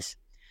Flash.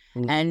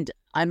 And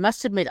I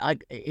must admit,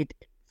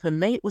 for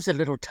me, it was a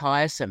little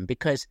tiresome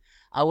because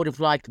I would have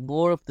liked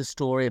more of the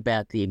story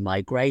about the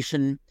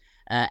migration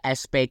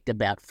aspect,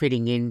 about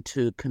fitting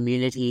into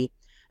community,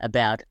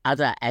 about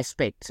other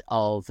aspects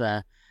of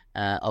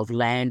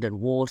land and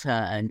water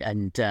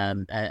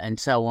and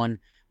so on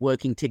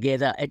working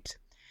together.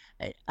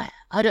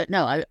 I don't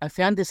know. I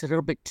found this a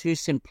little bit too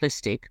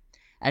simplistic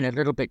and a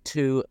little bit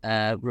too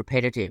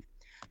repetitive.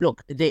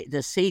 Look, the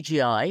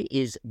CGI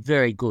is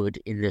very good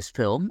in this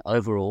film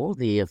overall.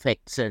 The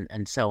effects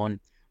and so on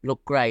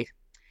look great.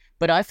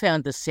 But I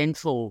found the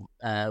central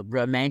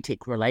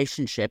romantic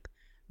relationship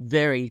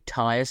very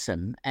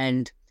tiresome,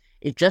 and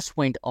it just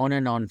went on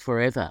and on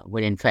forever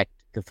when in fact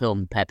the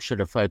film perhaps should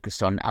have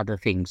focused on other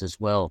things as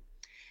well.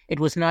 It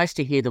was nice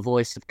to hear the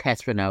voice of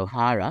Catherine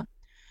O'Hara,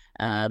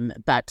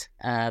 but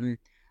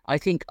I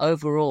think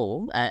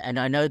overall, and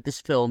I know this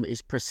film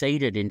is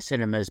preceded in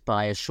cinemas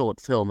by a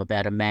short film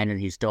about a man and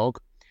his dog.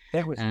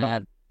 That was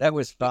fun. That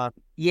was fun.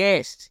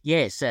 Yes,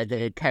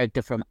 the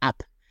character from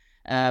Up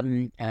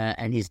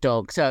and his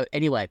dog. So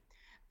anyway,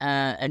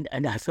 and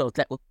I felt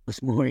that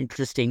was more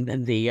interesting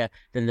than the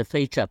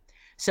feature.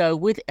 So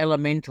with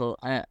Elemental,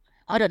 I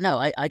don't know.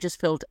 I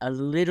just felt a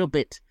little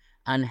bit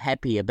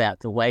unhappy about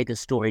the way the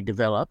story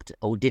developed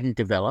or didn't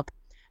develop,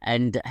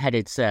 and had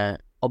its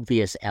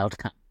obvious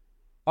outcome.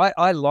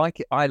 I like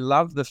it. I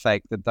love the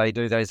fact that they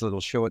do those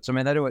little shorts. I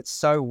mean, they do it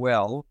so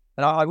well.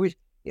 And I wish,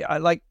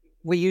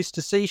 we used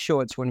to see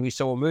shorts when we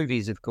saw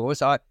movies, of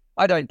course. I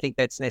don't think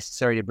that's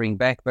necessary to bring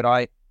back, but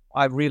I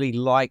really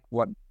like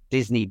what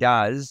Disney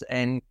does,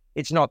 and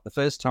it's not the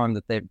first time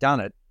that they've done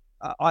it.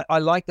 I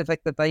like the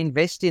fact that they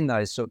invest in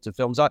those sorts of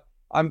films. I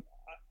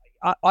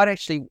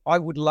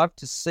would love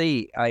to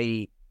see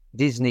a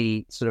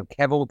Disney sort of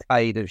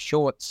cavalcade of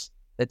shorts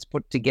that's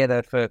put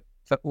together for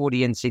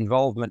audience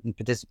involvement and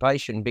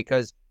participation,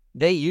 because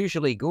they're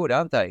usually good,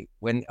 aren't they?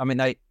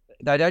 They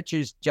don't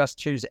choose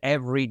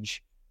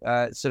average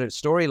sort of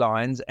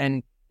storylines,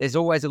 and there's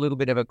always a little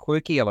bit of a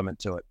quirky element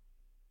to it.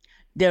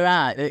 There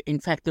are. In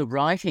fact, the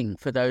writing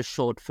for those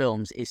short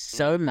films is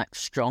so much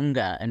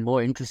stronger and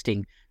more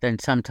interesting than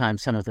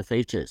sometimes some of the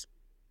features.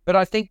 But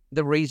I think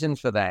the reason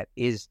for that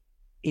is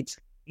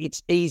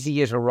it's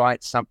easier to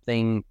write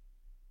something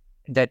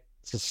that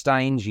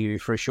sustains you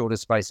for a shorter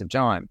space of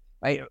time.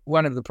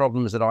 One of the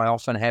problems that I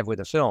often have with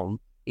a film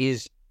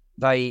is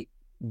they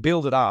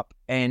build it up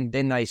and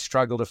then they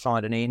struggle to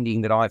find an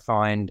ending that I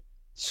find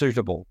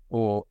suitable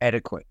or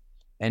adequate.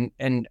 And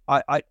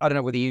I don't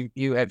know whether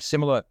you have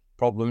similar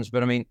problems,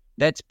 but I mean,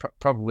 that's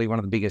probably one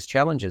of the biggest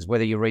challenges,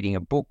 whether you're reading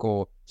a book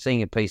or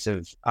seeing a piece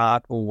of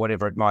art or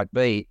whatever it might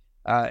be,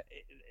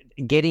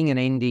 getting an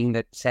ending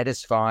that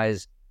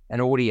satisfies an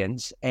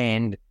audience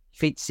and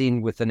fits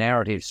in with the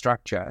narrative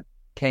structure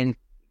can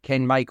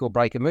make or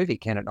break a movie,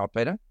 can it not,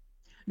 Peter?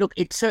 Look,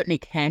 it certainly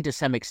can to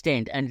some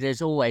extent, and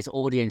there's always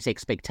audience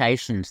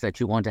expectations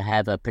that you want to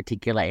have a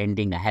particular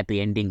ending, a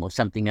happy ending, or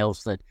something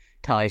else that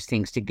ties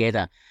things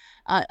together.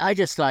 I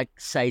just like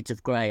shades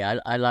of grey.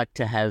 I like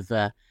to have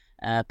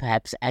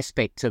perhaps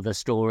aspects of a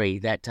story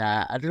that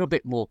are a little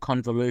bit more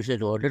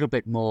convoluted or a little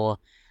bit more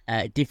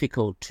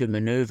difficult to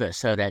manoeuvre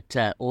so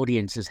that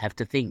audiences have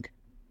to think.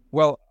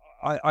 Well,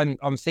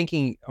 I'm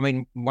thinking, I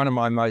mean, one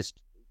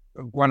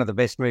of the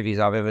best movies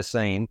I've ever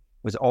seen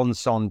was On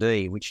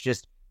Sondé, which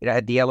just, it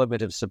had the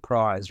element of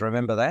surprise.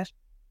 Remember that?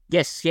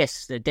 Yes,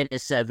 the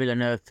Denis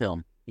Villeneuve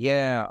film.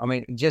 Yeah, I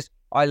mean,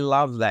 I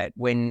love that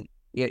when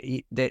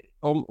that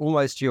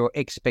almost your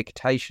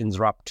expectations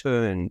are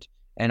upturned,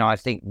 and I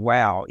think,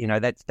 wow,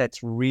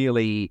 that's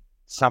really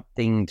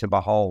something to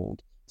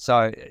behold.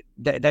 So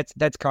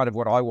that's kind of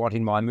what I want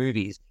in my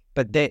movies,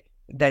 but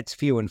that's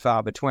few and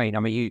far between. I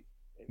mean,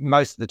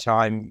 most of the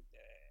time,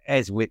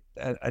 as with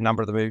a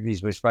number of the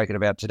movies we've spoken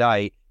about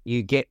today,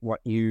 you get what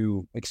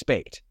you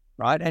expect,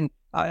 right? And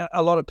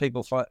a lot of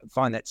people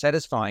find that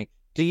satisfying.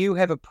 Do you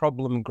have a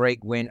problem, Greg,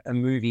 when a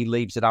movie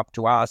leaves it up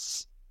to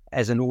us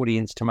as an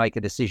audience to make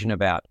a decision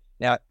about?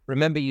 Now,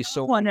 remember you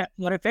saw... One that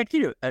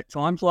affected you at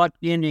times, like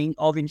the ending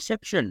of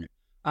Inception,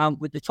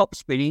 with the top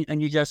spinning,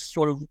 and you just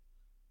sort of,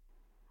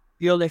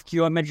 you're left to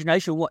your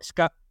imagination what's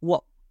going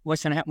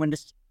to happen when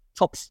the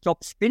top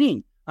stops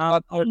spinning.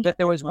 But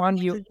there was one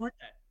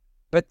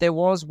But there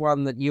was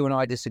one that you and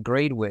I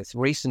disagreed with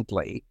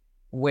recently,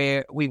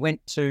 where we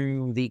went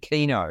to the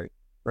Kino.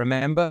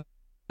 Remember,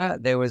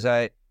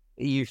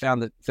 you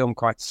found the film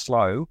quite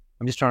slow.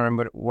 I'm just trying to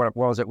remember what it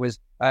was. It was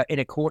in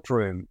a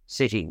courtroom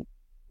sitting.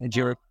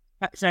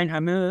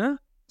 Saint-Hammer,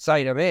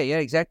 yeah,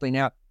 exactly.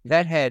 Now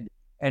that had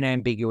an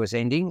ambiguous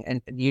ending, and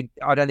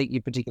I don't think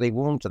you particularly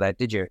warmed to that,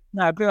 did you?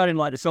 No, but I didn't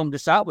like the film to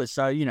start with,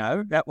 so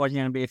that wasn't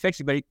going to be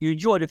effective. But you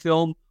enjoy the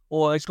film,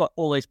 or it's got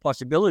all these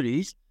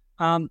possibilities.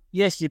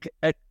 Yes,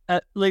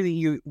 leaving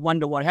you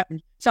wonder what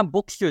happened. Some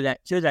books do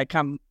that too. They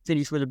come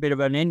finished with a bit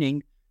of an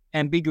ending,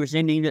 ambiguous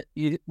ending that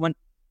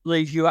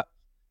leaves you up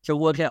to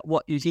work out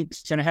what you think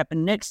is going to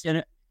happen next, and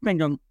it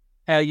depends on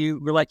how you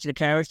relate to the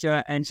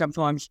character, and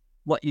sometimes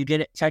what you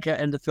take out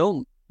in the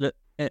film that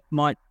it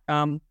might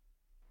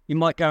you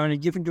might go in a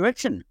different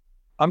direction.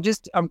 I'm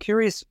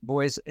curious,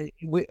 boys.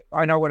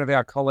 I know one of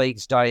our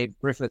colleagues, Dave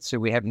Griffiths, who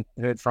we haven't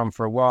heard from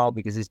for a while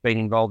because he's been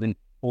involved in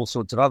all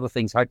sorts of other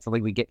things.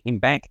 Hopefully we get him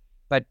back.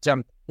 But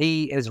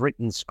he has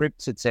written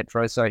scripts,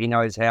 etc., so he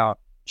knows how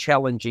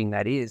challenging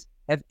that is.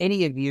 Have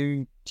any of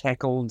you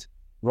tackled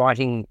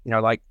writing,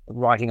 like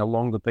writing a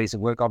longer piece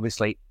of work?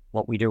 Obviously,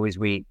 what we do is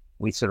we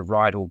sort of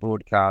write or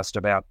broadcast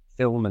about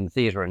film and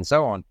theatre and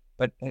so on.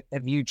 But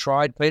have you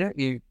tried, Peter? Have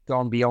you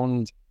gone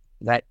beyond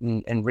that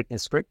and written a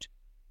script?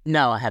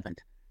 No, I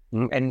haven't.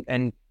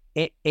 And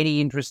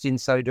any interest in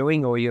so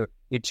doing, or you're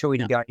too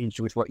engaged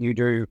with what you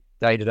do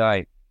day to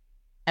day?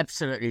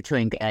 Absolutely too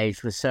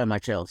engaged with so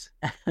much else.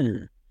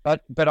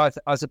 But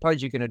I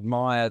suppose you can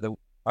admire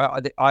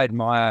I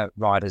admire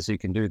writers who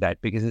can do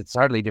that, because it's a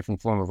totally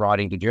different form of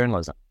writing to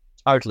journalism.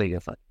 Totally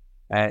different.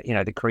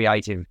 The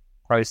creative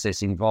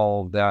process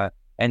involved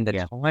and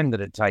the time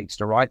that it takes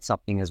to write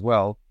something as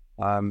well.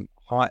 Heightened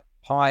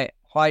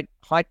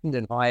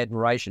and high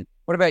admiration.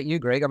 What about you,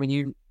 Greg? I mean,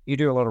 you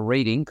do a lot of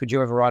reading. Could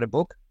you ever write a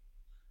book?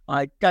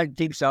 I don't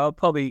think so. I'm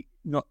probably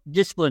not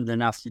disciplined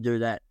enough to do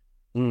that.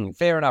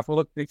 Fair enough. Well,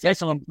 look,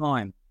 that's a long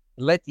time.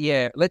 Let's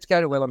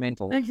go to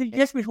Elemental.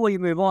 Just before you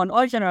move on,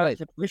 I don't know if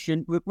it's a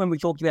question, when we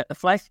talked about the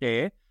Flash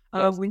there,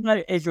 we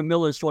know Ezra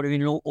Miller's sort of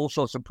in all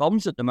sorts of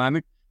problems at the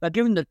moment, but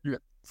given that the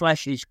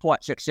Flash is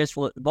quite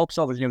successful at the box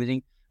office and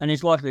everything, and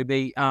there's likely to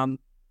be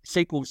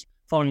sequels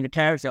following the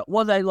character,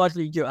 what are they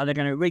likely to do? Are they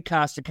going to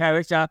recast the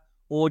character,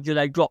 or do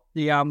they drop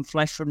the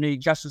Flash from the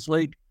Justice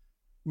League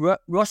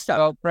roster?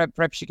 Well,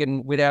 perhaps you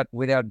can, without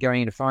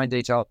going into fine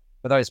detail,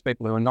 for those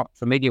people who are not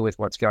familiar with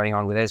what's going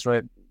on with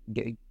Ezra,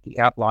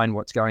 outline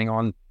what's going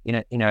on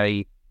in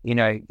a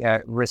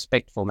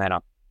respectful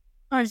manner.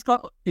 He's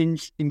got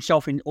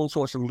himself in all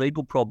sorts of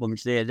legal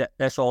problems there.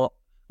 That's all.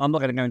 I'm not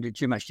going to go into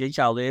too much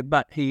detail there,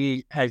 but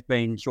he has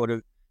been sort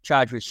of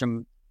charged with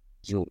some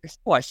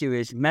quite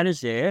serious matters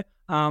there.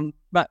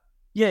 But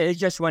yeah, it's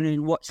just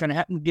wondering what's going to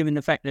happen, given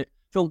the fact that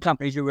film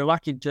companies are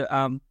reluctant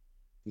to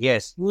deal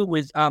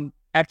with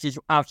actors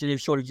after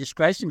they've sort of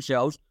disgraced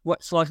themselves,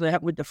 what's likely to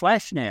happen with the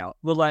Flash now?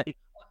 Well, like,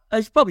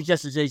 it's probably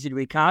just as easy to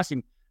recast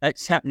him.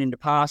 It's happened in the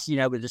past,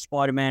 with the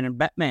Spider-Man and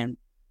Batman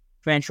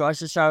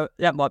franchises, so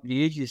that might be the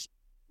easiest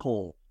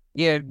call.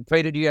 Yeah,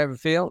 Peter, do you have a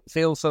feel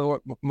for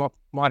what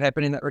might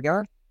happen in that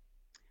regard?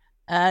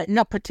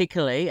 Not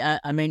particularly.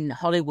 I mean,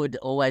 Hollywood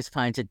always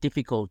finds it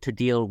difficult to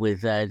deal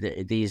with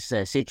these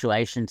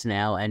situations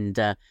now, and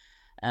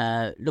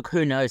look,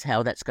 who knows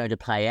how that's going to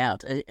play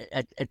out.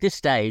 At this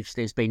stage,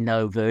 there's been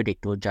no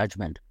verdict or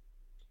judgment.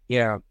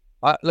 Yeah.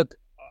 Look,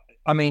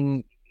 I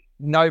mean,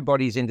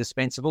 nobody's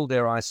indispensable,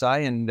 dare I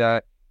say, and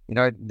that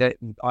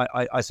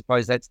I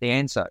suppose that's the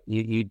answer.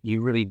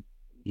 You really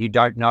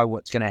don't know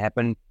what's going to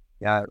happen.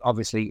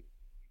 Obviously,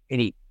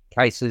 any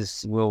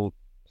cases will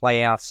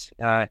play out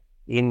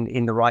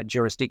in the right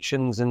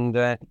jurisdictions, and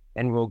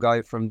we'll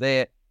go from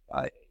there.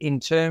 In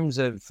terms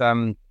of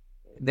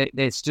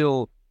there's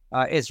still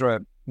Ezra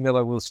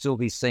Miller will still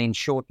be seen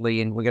shortly,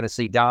 and we're going to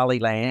see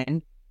Dali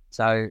Land.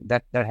 So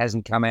that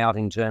hasn't come out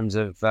in terms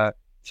of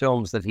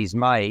films that he's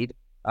made.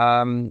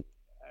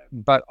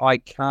 But I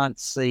can't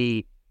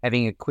see,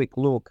 having a quick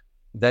look,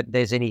 that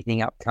there's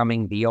anything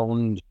upcoming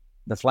beyond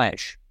The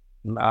Flash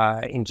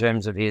in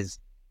terms of his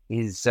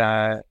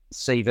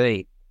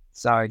CV.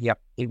 So, yeah,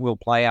 it will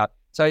play out.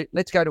 So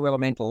let's go to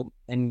Elemental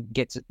and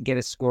get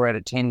a score out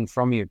of 10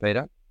 from you,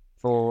 Peter,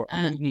 for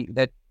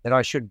that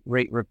I should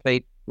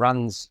repeat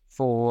runs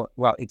for,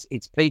 well,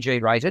 it's PG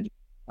rated,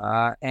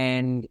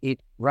 and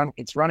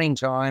its running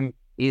time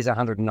is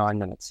 109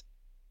 minutes.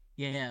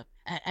 Yeah,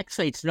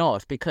 actually it's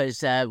not,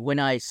 because when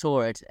I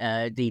saw it,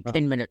 the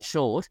 10-minute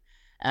short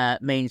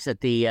means that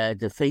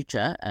the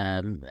feature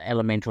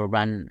Elemental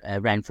ran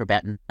for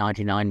about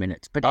 99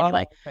 minutes. But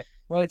anyway, okay.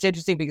 Well, it's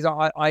interesting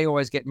because I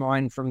always get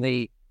mine from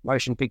the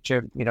motion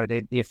picture,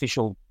 the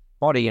official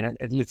body, and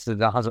it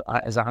listed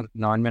as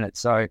 109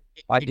 minutes. So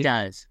it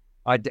does.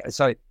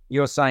 So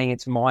you're saying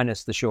it's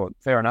minus the short.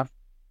 Fair enough.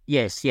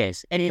 Yes.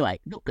 Anyway,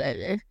 look,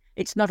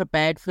 it's not a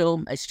bad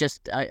film. It's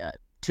just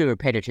too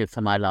repetitive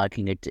for my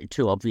liking.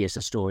 Too obvious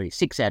a story.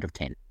 6 out of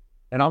 10.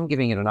 And I'm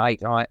giving it an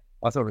 8. I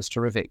thought it was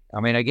terrific. I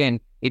mean, again,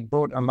 it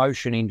brought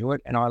emotion into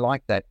it, and I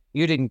like that.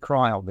 You didn't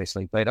cry,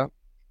 obviously, Peter.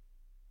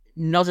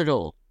 Not at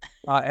all.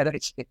 I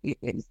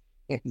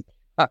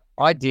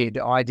did,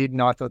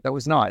 and I thought that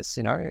was nice.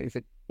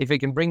 If it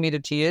can bring me to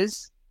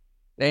tears,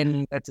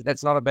 then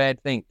that's not a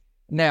bad thing.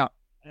 Now,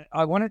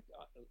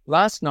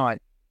 last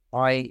night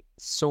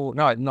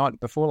night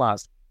before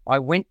last, I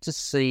went to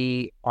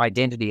see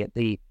Identity at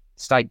the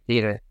State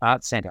Theatre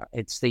Arts Centre.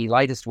 It's the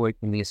latest work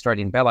from the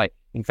Australian Ballet.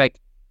 In fact,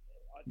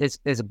 there's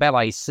a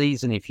ballet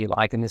season, if you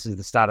like, and this is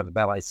the start of the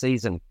ballet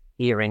season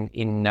here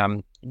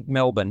in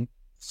Melbourne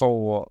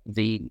for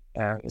the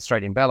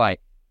Australian Ballet.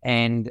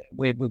 And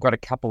we've got a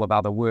couple of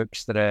other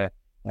works that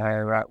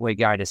we're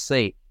going to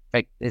see. In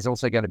fact, there's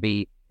also going to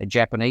be a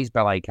Japanese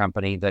ballet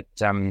company that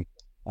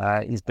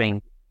is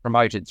being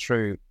promoted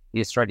through the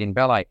Australian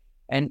Ballet.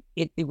 And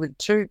it were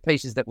two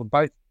pieces that were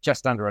both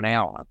just under an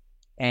hour.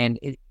 And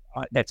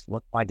that's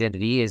what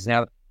Identity is.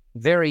 Now,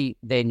 they're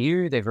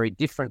new, they're very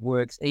different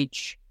works,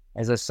 each,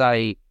 as I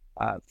say,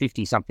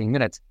 50-something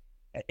minutes.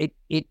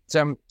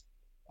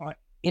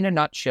 In a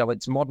nutshell,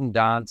 it's modern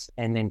dance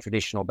and then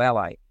traditional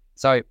ballet.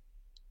 So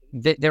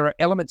there are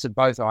elements of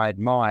both I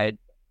admired.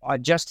 I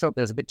just felt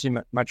there's a bit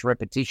too much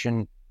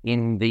repetition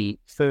in the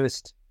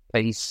first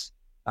piece,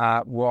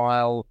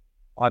 while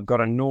I've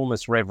got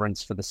enormous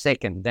reverence for the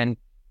second. Then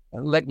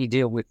let me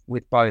deal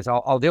with both.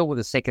 I'll deal with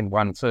the second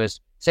one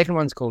first. Second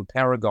one's called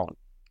Paragon,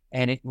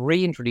 and it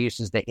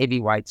reintroduces the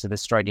heavyweights of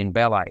Australian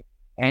ballet.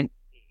 And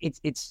it's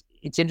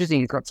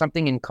interesting. It's got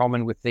something in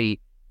common with the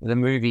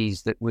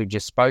movies that we've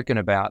just spoken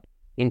about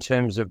in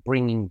terms of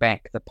bringing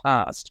back the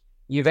past.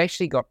 You've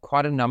actually got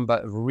quite a number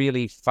of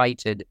really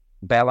fated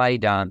ballet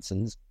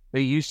dancers who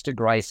used to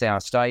grace our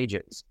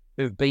stages,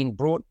 who've been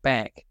brought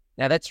back.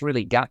 Now, that's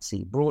really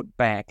gutsy, brought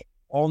back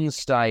on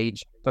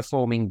stage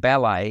performing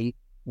ballet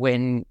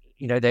when,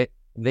 I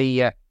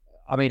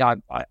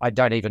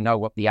don't even know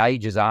what the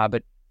ages are,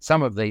 but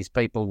some of these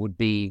people would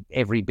be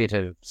every bit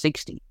of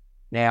 60.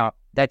 Now,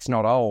 that's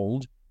not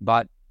old,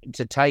 but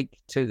to take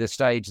to the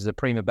stage as a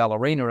prima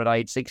ballerina at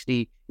age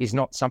 60 is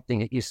not something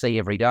that you see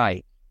every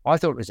day. I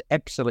thought it was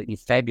absolutely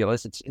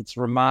fabulous. It's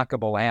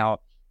remarkable how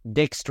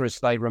dexterous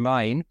they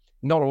remain.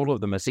 Not all of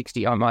them are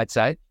 60, I might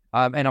say.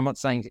 And I'm not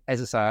saying, as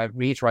I say, I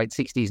reiterate,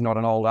 60 is not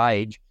an old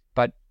age,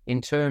 but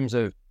in terms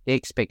of the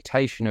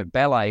expectation of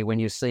ballet, when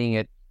you're seeing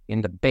it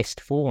in the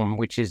best form,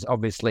 which is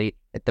obviously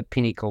at the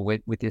pinnacle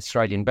with the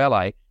Australian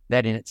Ballet,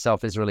 that in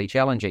itself is really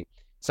challenging.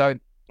 So,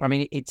 I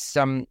mean,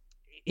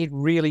 it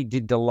really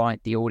did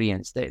delight the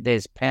audience.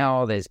 There's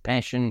power, there's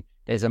passion,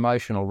 there's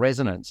emotional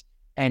resonance,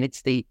 and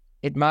it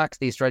marks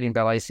the Australian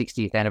Ballet's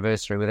 60th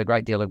anniversary with a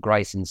great deal of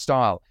grace and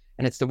style.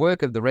 And it's the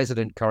work of the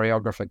resident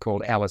choreographer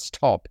called Alice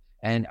Topp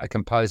and a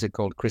composer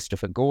called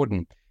Christopher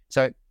Gordon.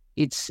 So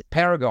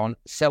Paragon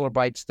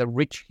celebrates the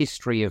rich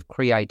history of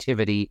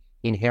creativity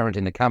inherent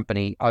in the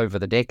company over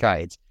the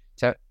decades.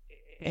 So,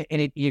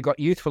 and you've got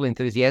youthful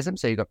enthusiasm,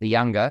 so you've got the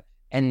younger,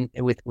 and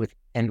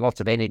and lots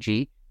of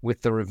energy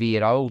with the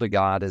revered older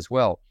guard as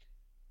well.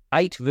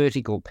 8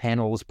 vertical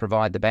panels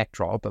provide the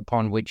backdrop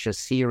upon which a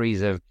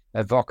series of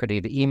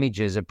evocative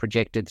images are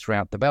projected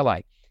throughout the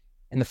ballet.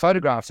 And the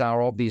photographs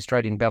are of the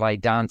Australian ballet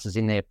dancers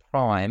in their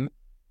prime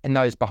and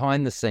those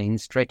behind the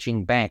scenes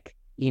stretching back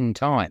in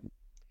time.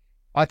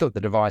 I thought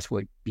the device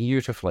worked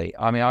beautifully.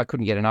 I mean, I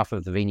couldn't get enough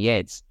of the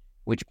vignettes,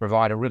 which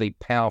provide a really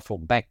powerful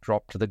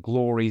backdrop to the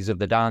glories of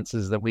the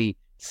dancers that we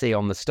see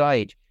on the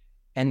stage.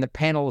 And the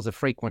panels are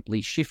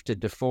frequently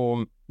shifted to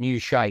form new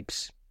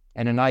shapes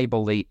and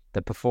enable the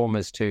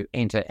performers to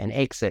enter and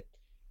exit.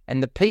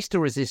 And the piece de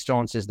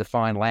resistance is the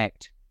final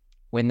act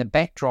when the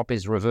backdrop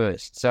is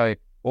reversed. So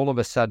all of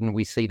a sudden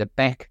we see the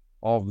back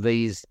of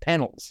these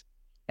panels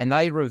and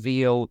they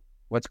reveal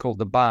what's called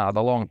the bar,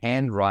 the long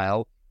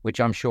handrail, which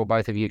I'm sure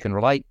both of you can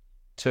relate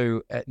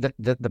to,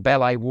 the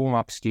ballet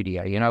warm-up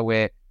studio, you know,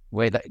 where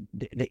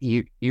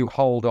you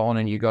hold on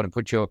and you've got to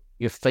put your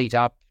feet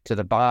up to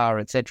the bar,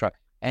 etc.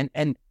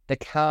 And the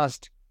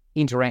cast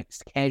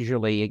interacts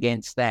casually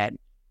against that.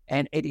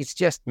 And it is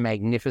just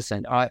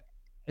magnificent. A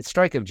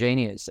stroke of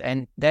genius.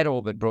 And that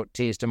all but brought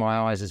tears to my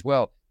eyes as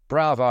well.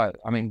 Bravo.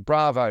 I mean,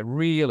 bravo,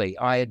 really.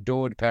 I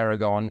adored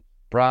Paragon.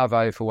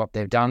 Bravo for what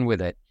they've done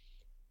with it.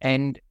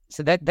 And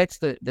so that's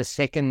the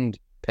second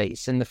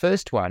piece. And the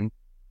first one,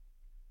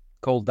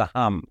 called The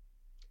Hum.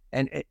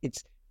 And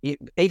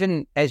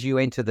even as you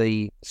enter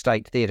the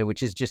State Theatre,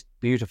 which is just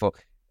beautiful.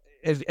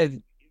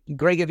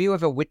 Greg, have you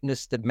ever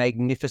witnessed the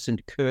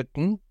magnificent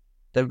curtain,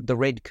 the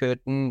red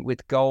curtain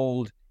with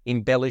gold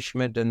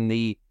embellishment and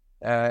do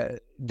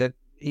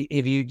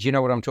you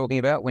know what I'm talking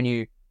about when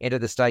you enter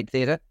the State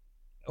Theatre,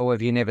 or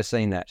have you never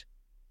seen that?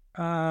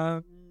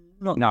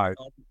 No.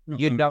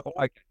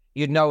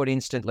 You'd know it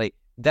instantly.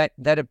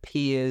 That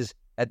appears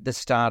at the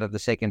start of the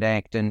second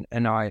act, and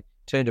I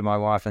turned to my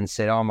wife and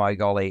said, "Oh my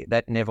golly,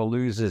 that never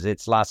loses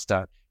its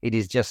luster. It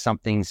is just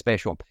something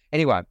special."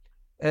 Anyway,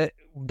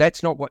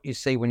 that's not what you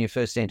see when you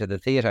first enter the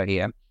theatre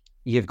here.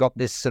 You've got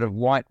this sort of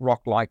white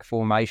rock-like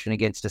formation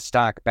against a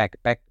stark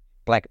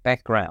black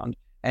background,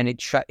 and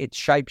it's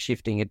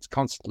shape-shifting. It's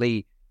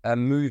constantly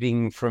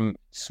moving from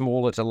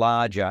smaller to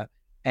larger,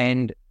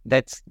 and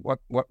that's what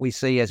we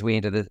see as we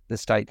enter the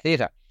State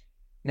Theatre.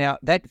 Now,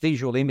 that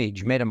visual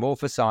image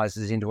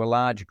metamorphosizes into a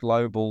large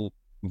global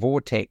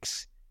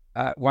vortex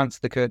once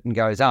the curtain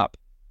goes up,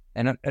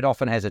 and it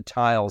often has a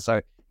tail,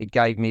 so it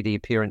gave me the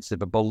appearance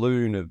of a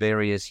balloon of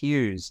various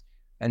hues,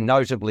 and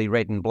notably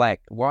red and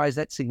black. Why is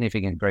that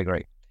significant,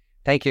 Gregory?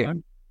 Thank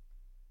you.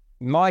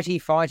 Mighty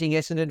fighting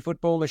Essendon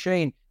football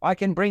machine. I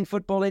can bring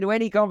football into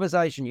any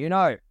conversation, you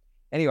know.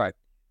 Anyway,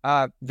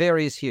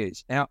 various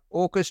hues. Now,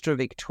 Orchestra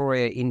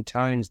Victoria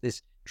intones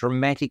this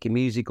dramatic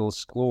musical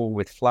score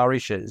with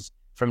flourishes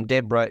from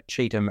Deborah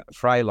Cheetham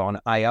Freylon,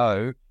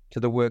 AO, to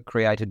the work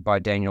created by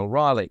Daniel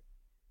Riley.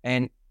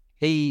 And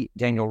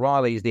Daniel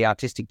Riley, is the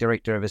artistic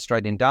director of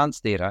Australian Dance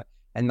Theatre,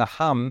 and The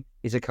Hum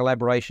is a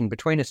collaboration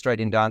between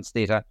Australian Dance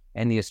Theatre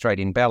and the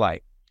Australian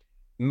Ballet.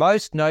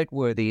 Most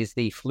noteworthy is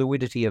the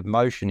fluidity of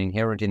motion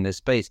inherent in this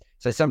piece.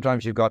 So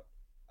sometimes you've got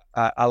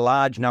a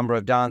large number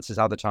of dancers,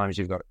 other times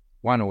you've got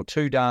one or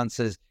two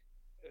dancers.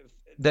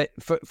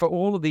 For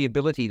all of the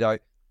ability, though,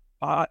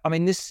 I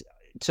mean, this,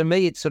 to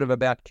me, it's sort of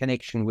about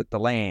connection with the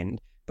land,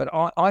 but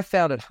I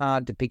found it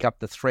hard to pick up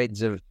the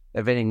threads of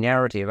any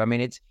narrative. I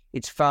mean,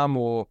 it's far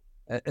more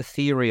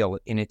ethereal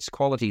in its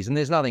qualities, and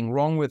there's nothing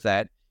wrong with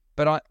that,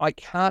 but I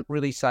can't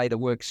really say the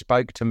work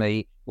spoke to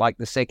me like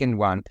the second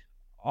one.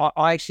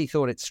 I actually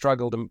thought it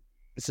struggled to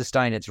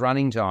sustain its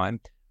running time.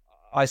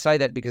 I say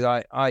that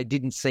because I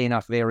didn't see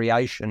enough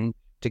variation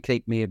to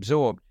keep me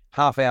absorbed.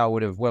 Half hour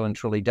would have well and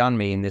truly done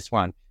me in this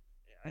one.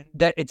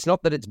 That it's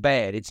not that it's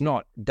bad. It's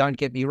not. Don't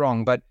get me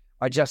wrong. But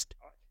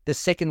the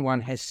second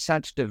one has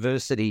such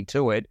diversity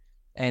to it,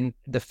 and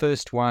the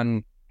first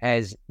one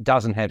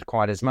doesn't have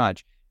quite as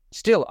much.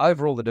 Still,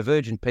 overall, the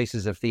divergent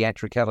pieces of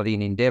theatricality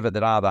and endeavour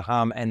that are The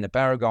Hum and the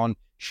Paragon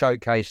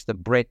showcase the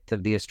breadth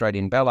of the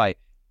Australian ballet.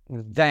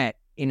 That,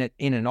 in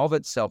and of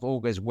itself,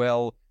 augurs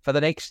well for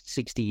the next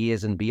 60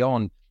 years and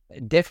beyond.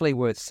 Definitely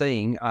worth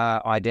seeing.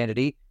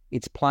 Identity.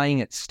 It's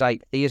playing at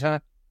State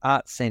Theatre,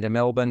 Arts Centre,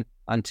 Melbourne,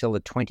 until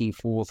the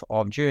 24th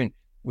of June. It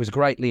was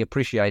greatly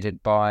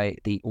appreciated by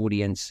the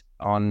audience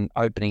on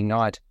opening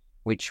night,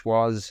 which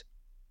was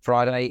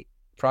Friday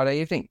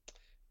evening.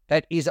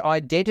 That is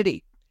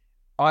Identity.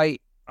 I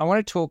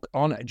want to talk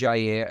on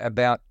JAir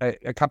about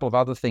a couple of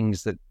other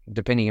things that,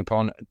 depending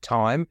upon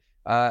time,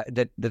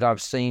 that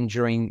I've seen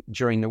during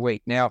the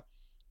week. Now,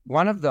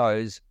 one of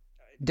those,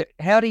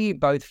 how do you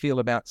both feel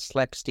about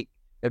slapstick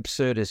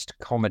absurdist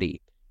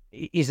comedy?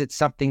 Is it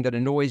something that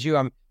annoys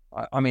you?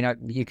 I mean,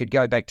 you could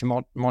go back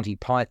to Monty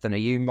Python. Are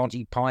you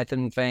Monty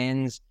Python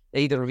fans?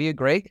 Either of you,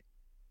 Greg?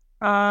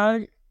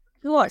 You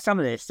like some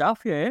of their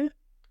stuff, yeah.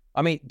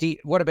 I mean,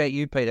 what about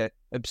you, Peter?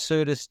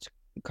 Absurdist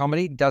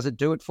comedy, does it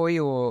do it for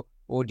you,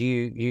 or do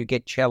you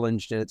get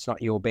challenged and it's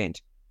not your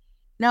bent?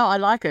 No, I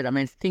like it. I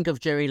mean, think of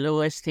Jerry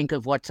Lewis, think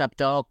of What's Up,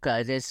 Doc.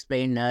 There's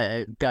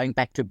been going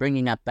back to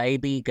Bringing Up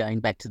Baby,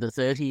 going back to the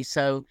 30s.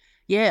 So,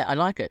 yeah, I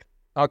like it.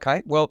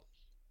 Okay, well,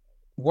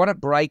 what a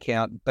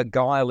breakout,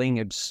 beguiling,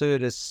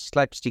 absurdist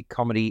slapstick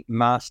comedy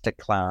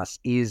masterclass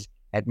is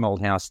at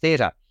Malthouse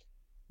Theatre.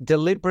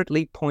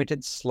 Deliberately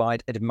pointed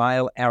slight at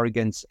male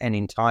arrogance and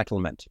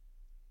entitlement.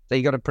 So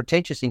you got a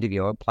pretentious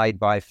interviewer played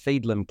by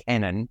Feidlim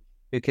Cannon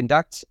who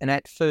conducts an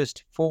at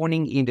first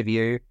fawning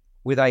interview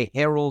with a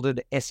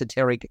heralded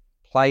esoteric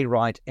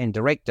playwright and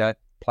director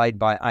played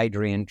by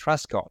Adrian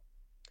Truscott.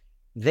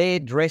 Their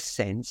dress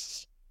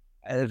sense,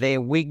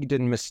 their wigged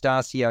and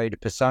mustachioed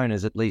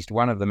personas, at least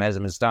one of them has a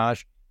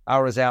moustache,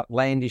 are as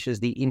outlandish as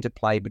the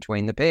interplay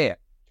between the pair.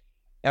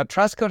 Now,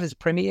 Truscott has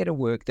premiered a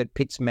work that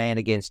pits man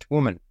against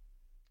woman,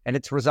 and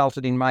it's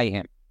resulted in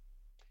mayhem,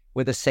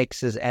 with the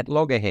sexes at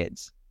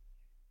loggerheads.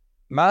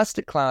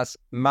 Masterclass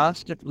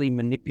masterfully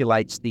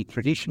manipulates the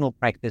traditional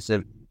practice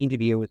of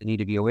interviewers and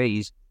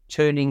interviewees,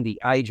 turning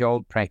the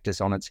age-old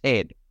practice on its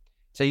head.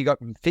 So you've got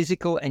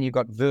physical and you've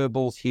got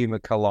verbal humour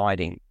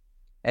colliding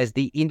as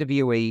the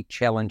interviewee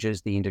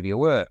challenges the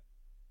interviewer.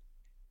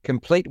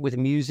 Complete with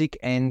music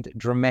and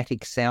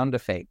dramatic sound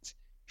effects,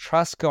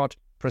 Truscott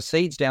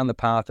proceeds down the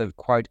path of,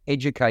 quote,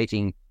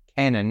 educating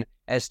Cannon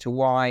as to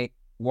why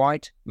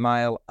white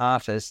male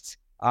artists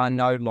are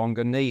no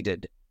longer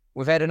needed.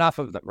 We've had enough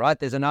of them, right?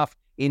 There's enough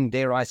in,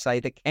 dare I say,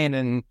 the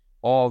canon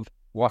of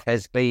what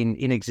has been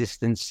in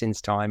existence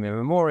since time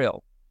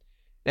immemorial.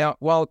 Now,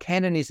 while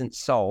Cannon isn't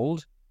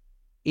sold,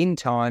 in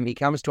time he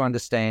comes to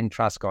understand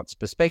Truscott's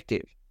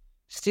perspective.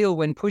 Still,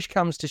 when push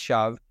comes to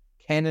shove,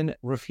 Cannon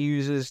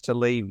refuses to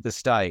leave the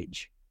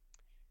stage.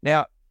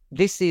 Now,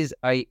 this is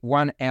a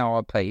 1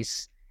 hour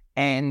piece,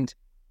 and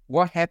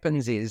what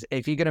happens is,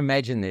 if you can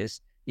imagine this,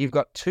 you've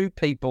got two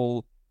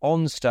people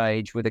on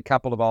stage with a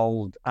couple of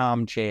old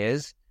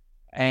armchairs,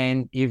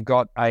 and you've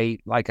got a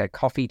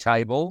coffee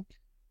table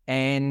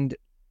and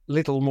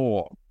little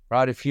more,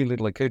 right? A few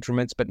little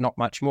accoutrements, but not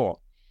much more.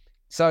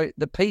 So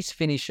the piece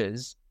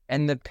finishes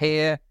and the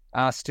pair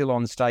are still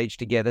on stage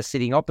together,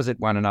 sitting opposite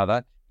one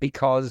another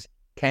because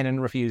Cannon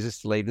refuses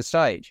to leave the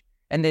stage.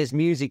 And there's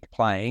music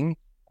playing,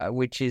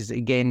 which is,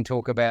 again,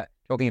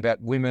 talking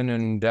about women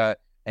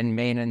and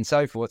men and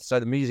so forth. So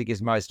the music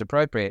is most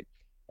appropriate.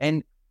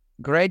 And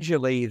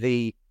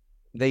gradually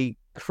the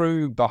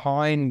crew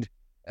behind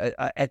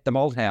at the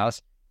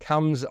Malthouse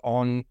comes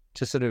on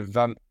to sort of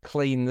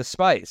clean the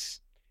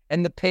space.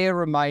 And the pair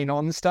remain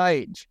on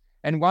stage.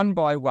 And one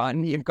by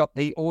one, you've got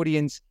the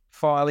audience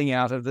filing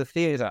out of the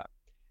theatre.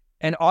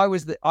 And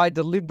I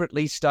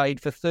deliberately stayed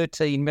for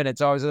 13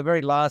 minutes. I was the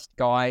very last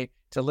guy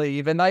to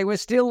leave, and they were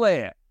still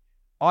there.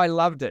 I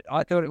loved it.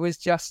 I thought it was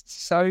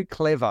just so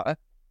clever.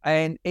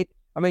 And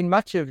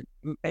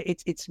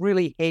it's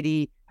really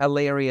heady,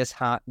 hilarious,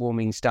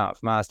 heartwarming stuff,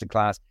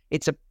 Masterclass.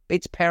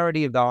 It's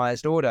parody of the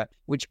highest order,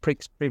 which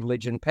pricks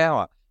privilege and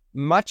power.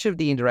 Much of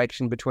the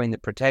interaction between the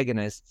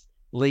protagonists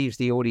leaves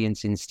the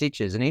audience in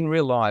stitches. And in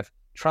real life,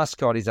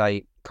 Truscott is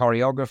a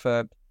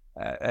choreographer,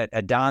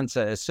 a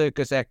dancer, a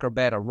circus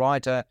acrobat, a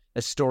writer,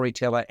 a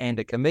storyteller, and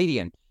a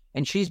comedian.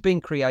 And she's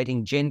been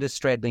creating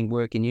gender-straddling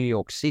work in New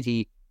York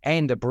City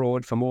and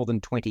abroad for more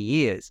than 20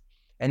 years.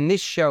 And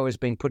this show has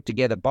been put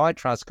together by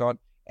Truscott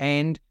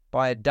and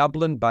by a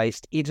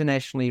Dublin-based,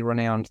 internationally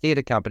renowned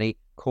theatre company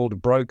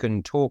called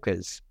Broken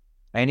Talkers.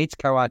 And its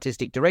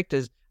co-artistic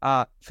directors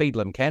are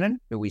Feidlim Cannon,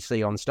 who we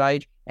see on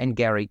stage, and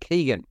Gary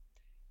Keegan.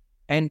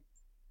 And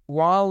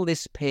while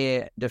this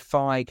pair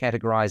defy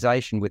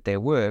categorization with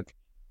their work,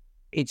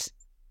 it's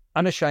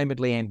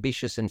unashamedly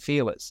ambitious and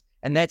fearless.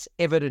 And that's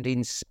evident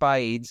in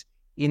spades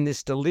in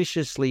this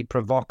deliciously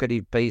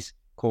provocative piece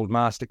called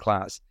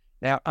Masterclass.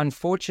 Now,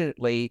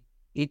 unfortunately,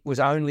 it was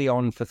only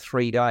on for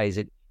 3 days.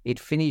 It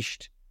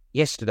finished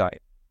yesterday.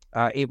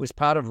 It was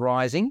part of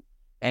Rising,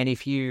 and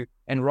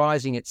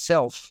Rising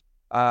itself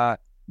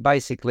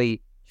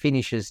basically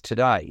finishes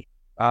today.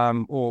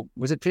 Or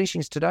was it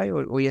finishing today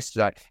or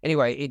yesterday?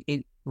 Anyway,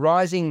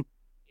 Rising,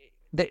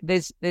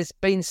 there's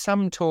been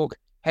some talk,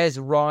 has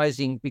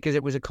Rising, because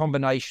it was a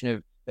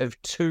combination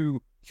of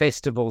two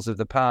festivals of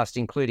the past,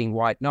 including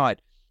White Night,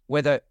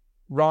 whether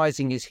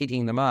Rising is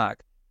hitting the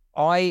mark.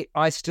 I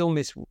still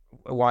miss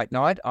White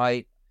Night.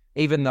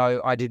 Even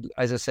though I did,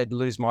 as I said,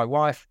 lose my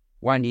wife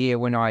 1 year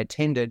when I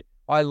attended,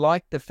 I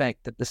liked the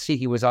fact that the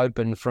city was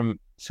open from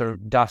sort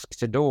of dusk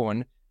to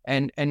dawn,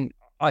 and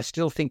I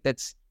still think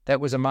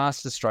that was a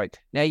masterstroke.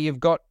 Now, you've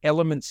got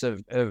elements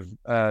of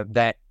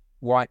that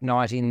White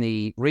Night in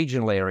the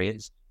regional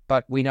areas,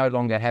 but we no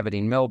longer have it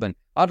in Melbourne.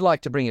 I'd like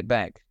to bring it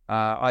back.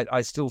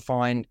 I still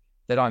find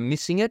that I'm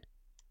missing it,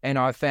 and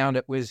I found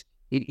it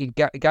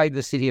gave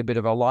the city a bit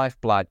of a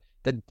lifeblood.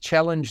 The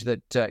challenge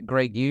that,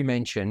 Greg, you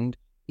mentioned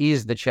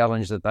is the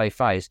challenge that they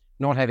face,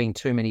 not having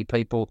too many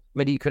people. I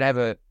mean, you could have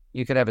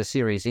a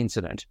serious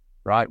incident,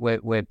 right,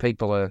 where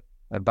people are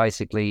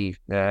basically,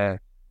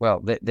 they're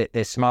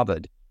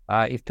smothered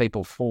if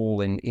people fall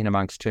in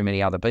amongst too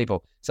many other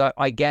people. So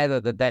I gather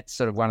that that's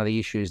sort of one of the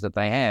issues that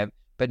they have.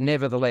 But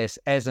nevertheless,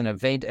 as an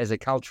event, as a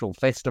cultural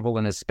festival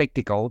and a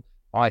spectacle,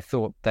 I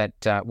thought that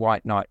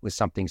White Night was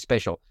something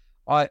special.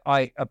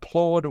 I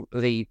applaud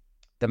the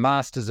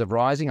Masters of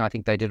Rising. I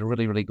think they did a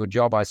really, really good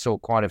job. I saw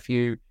quite a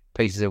few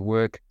pieces of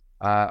work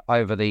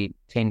over the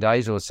 10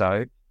 days or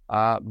so.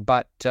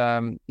 But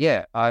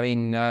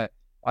I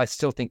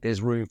still think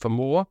there's room for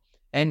more.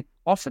 And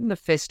often the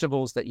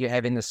festivals that you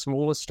have in the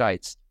smaller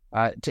states,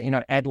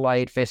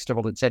 Adelaide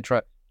Festival,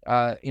 etc.,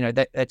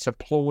 that's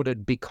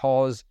applauded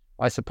because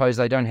I suppose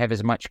they don't have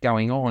as much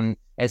going on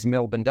as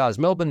Melbourne does.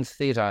 Melbourne's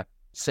theatre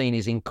scene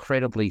is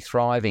incredibly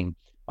thriving.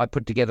 I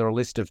put together a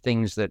list of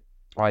things that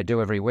I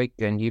do every week,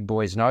 and you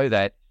boys know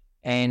that.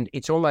 And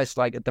it's almost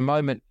like at the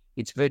moment,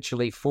 it's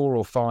virtually 4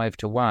 or 5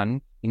 to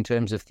 1 in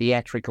terms of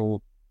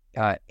theatrical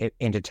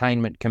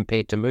entertainment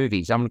compared to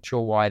movies. I'm not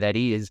sure why that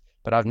is,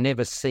 but I've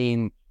never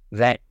seen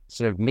that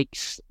sort of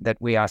mix that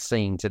we are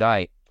seeing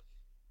today.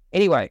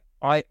 Anyway,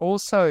 I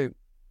also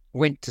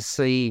went to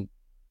see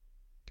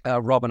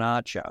Robin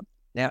Archer.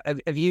 Now,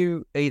 have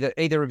you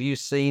either of you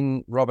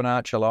seen Robin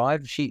Archer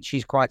live?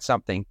 She's quite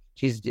something.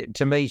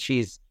 To me,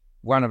 she's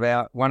one of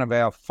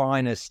our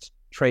finest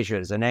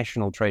treasures, a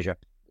national treasure.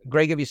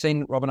 Greg, have you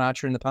seen Robin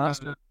Archer in the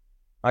past?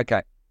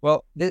 Okay.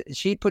 Well,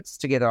 she puts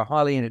together a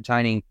highly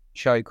entertaining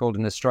show called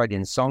An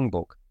Australian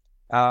Songbook,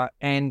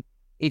 and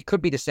it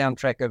could be the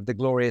soundtrack of the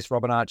glorious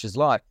Robin Archer's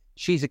life.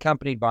 She's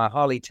accompanied by a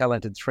highly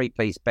talented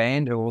 3-piece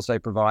band who also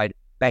provide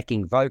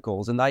backing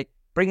vocals, and they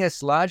bring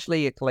us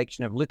largely a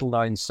collection of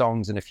little-known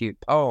songs and a few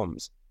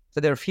poems.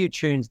 So there are a few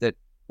tunes that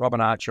Robin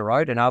Archer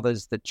wrote and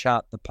others that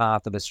chart the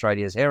path of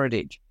Australia's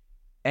heritage.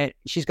 And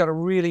she's got a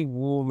really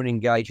warm and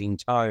engaging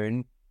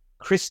tone,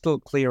 crystal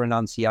clear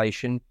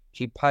enunciation.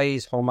 She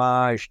pays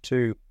homage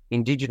to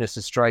Indigenous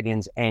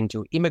Australians and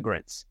to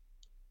immigrants.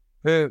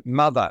 Her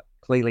mother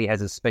clearly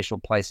has a special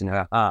place in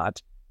her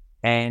heart,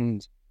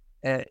 and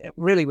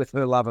really with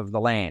her love of the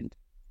land.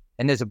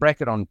 And there's a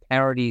bracket on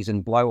parodies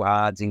and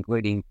blowhards,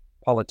 including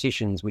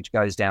politicians, which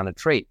goes down a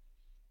treat.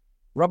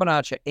 Robin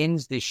Archer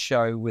ends this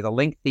show with a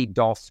lengthy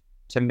doff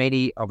to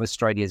many of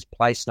Australia's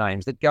place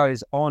names that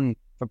goes on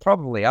for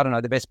probably,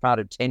 the best part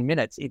of 10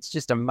 minutes. It's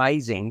just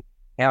amazing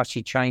how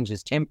she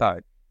changes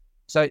tempo.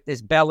 So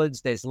there's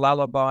ballads, there's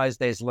lullabies,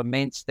 there's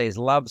laments, there's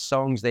love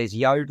songs, there's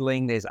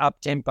yodeling, there's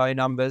up-tempo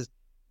numbers.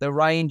 The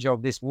range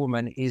of this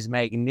woman is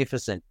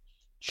magnificent.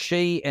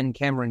 She and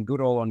Cameron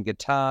Goodall on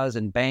guitars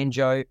and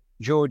banjo,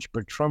 George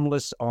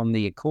Bertrumlis on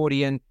the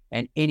accordion,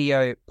 and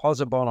Ennio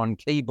Pozzebon on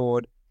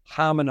keyboard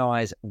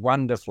harmonise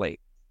wonderfully.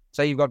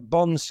 So you've got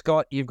Bon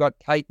Scott, you've got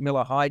Kate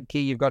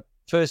Miller-Heidke, you've got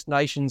First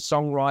Nations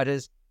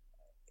songwriters.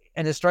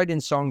 An Australian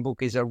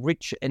Songbook is a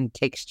rich and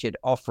textured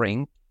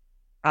offering.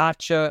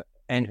 Archer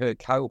and her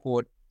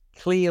cohort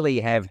clearly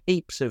have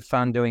heaps of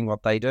fun doing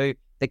what they do.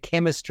 The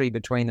chemistry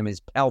between them is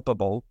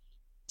palpable.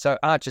 So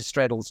Archer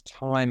straddles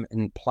time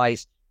and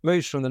place,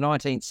 moves from the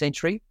 19th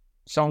century,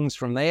 songs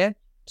from there,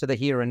 to the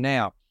here and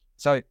now.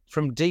 So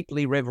from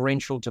deeply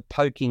reverential to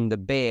poking the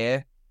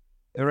bear,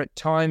 her at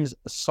times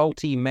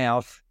salty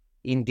mouth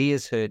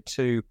endears her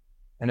to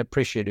an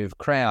appreciative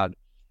crowd.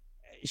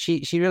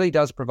 She really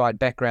does provide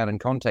background and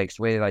context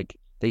where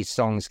these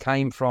songs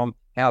came from,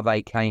 how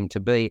they came to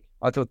be.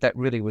 I thought that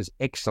really was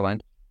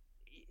excellent.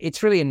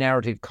 It's really a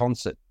narrative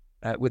concert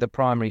with a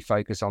primary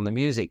focus on the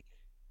music.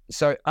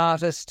 So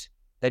artist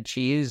that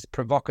she is,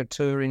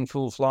 provocateur in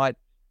full flight,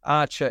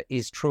 Archer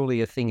is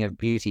truly a thing of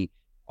beauty.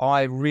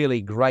 I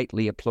really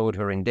greatly applaud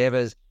her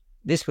endeavours.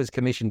 This was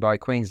commissioned by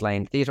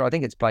Queensland Theatre. I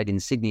think it's played in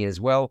Sydney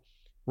as well.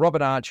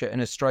 Robin Archer, An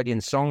Australian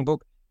Songbook,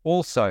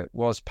 also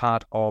was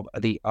part of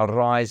the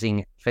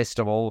Rising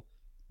Festival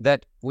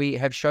that we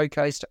have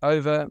showcased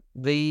over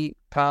the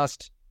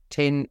past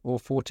 10 or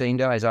 14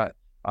 days.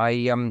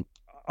 I'm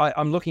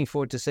looking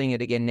forward to seeing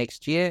it again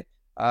next year.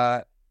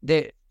 I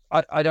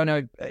don't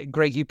know,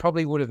 Greg, you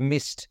probably would have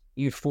missed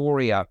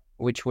Euphoria,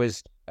 which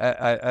was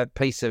a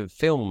piece of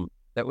film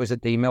that was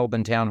at the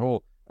Melbourne Town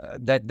Hall.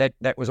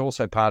 That was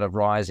also part of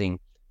Rising.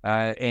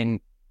 And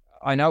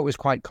I know it was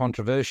quite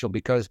controversial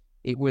because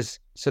it was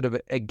sort of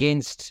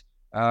against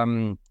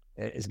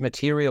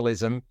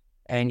materialism,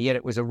 and yet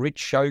it was a rich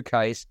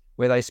showcase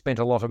where they spent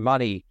a lot of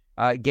money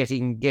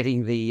getting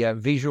the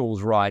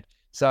visuals right.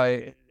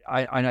 So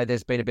I know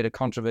there's been a bit of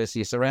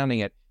controversy surrounding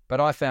it,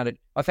 but I found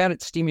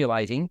it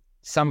stimulating.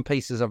 Some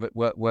pieces of it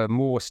were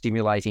more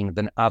stimulating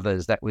than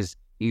others. That was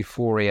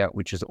Euphoria,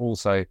 which is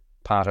also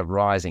part of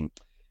Rising.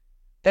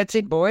 That's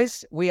it,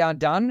 boys. We are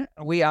done.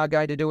 We are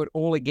going to do it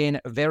all again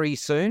very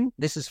soon.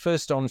 This is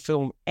First on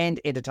Film and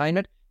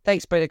Entertainment.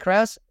 Thanks, Peter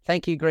Krause.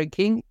 Thank you, Greg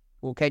King.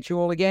 We'll catch you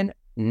all again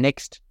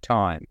next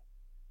time.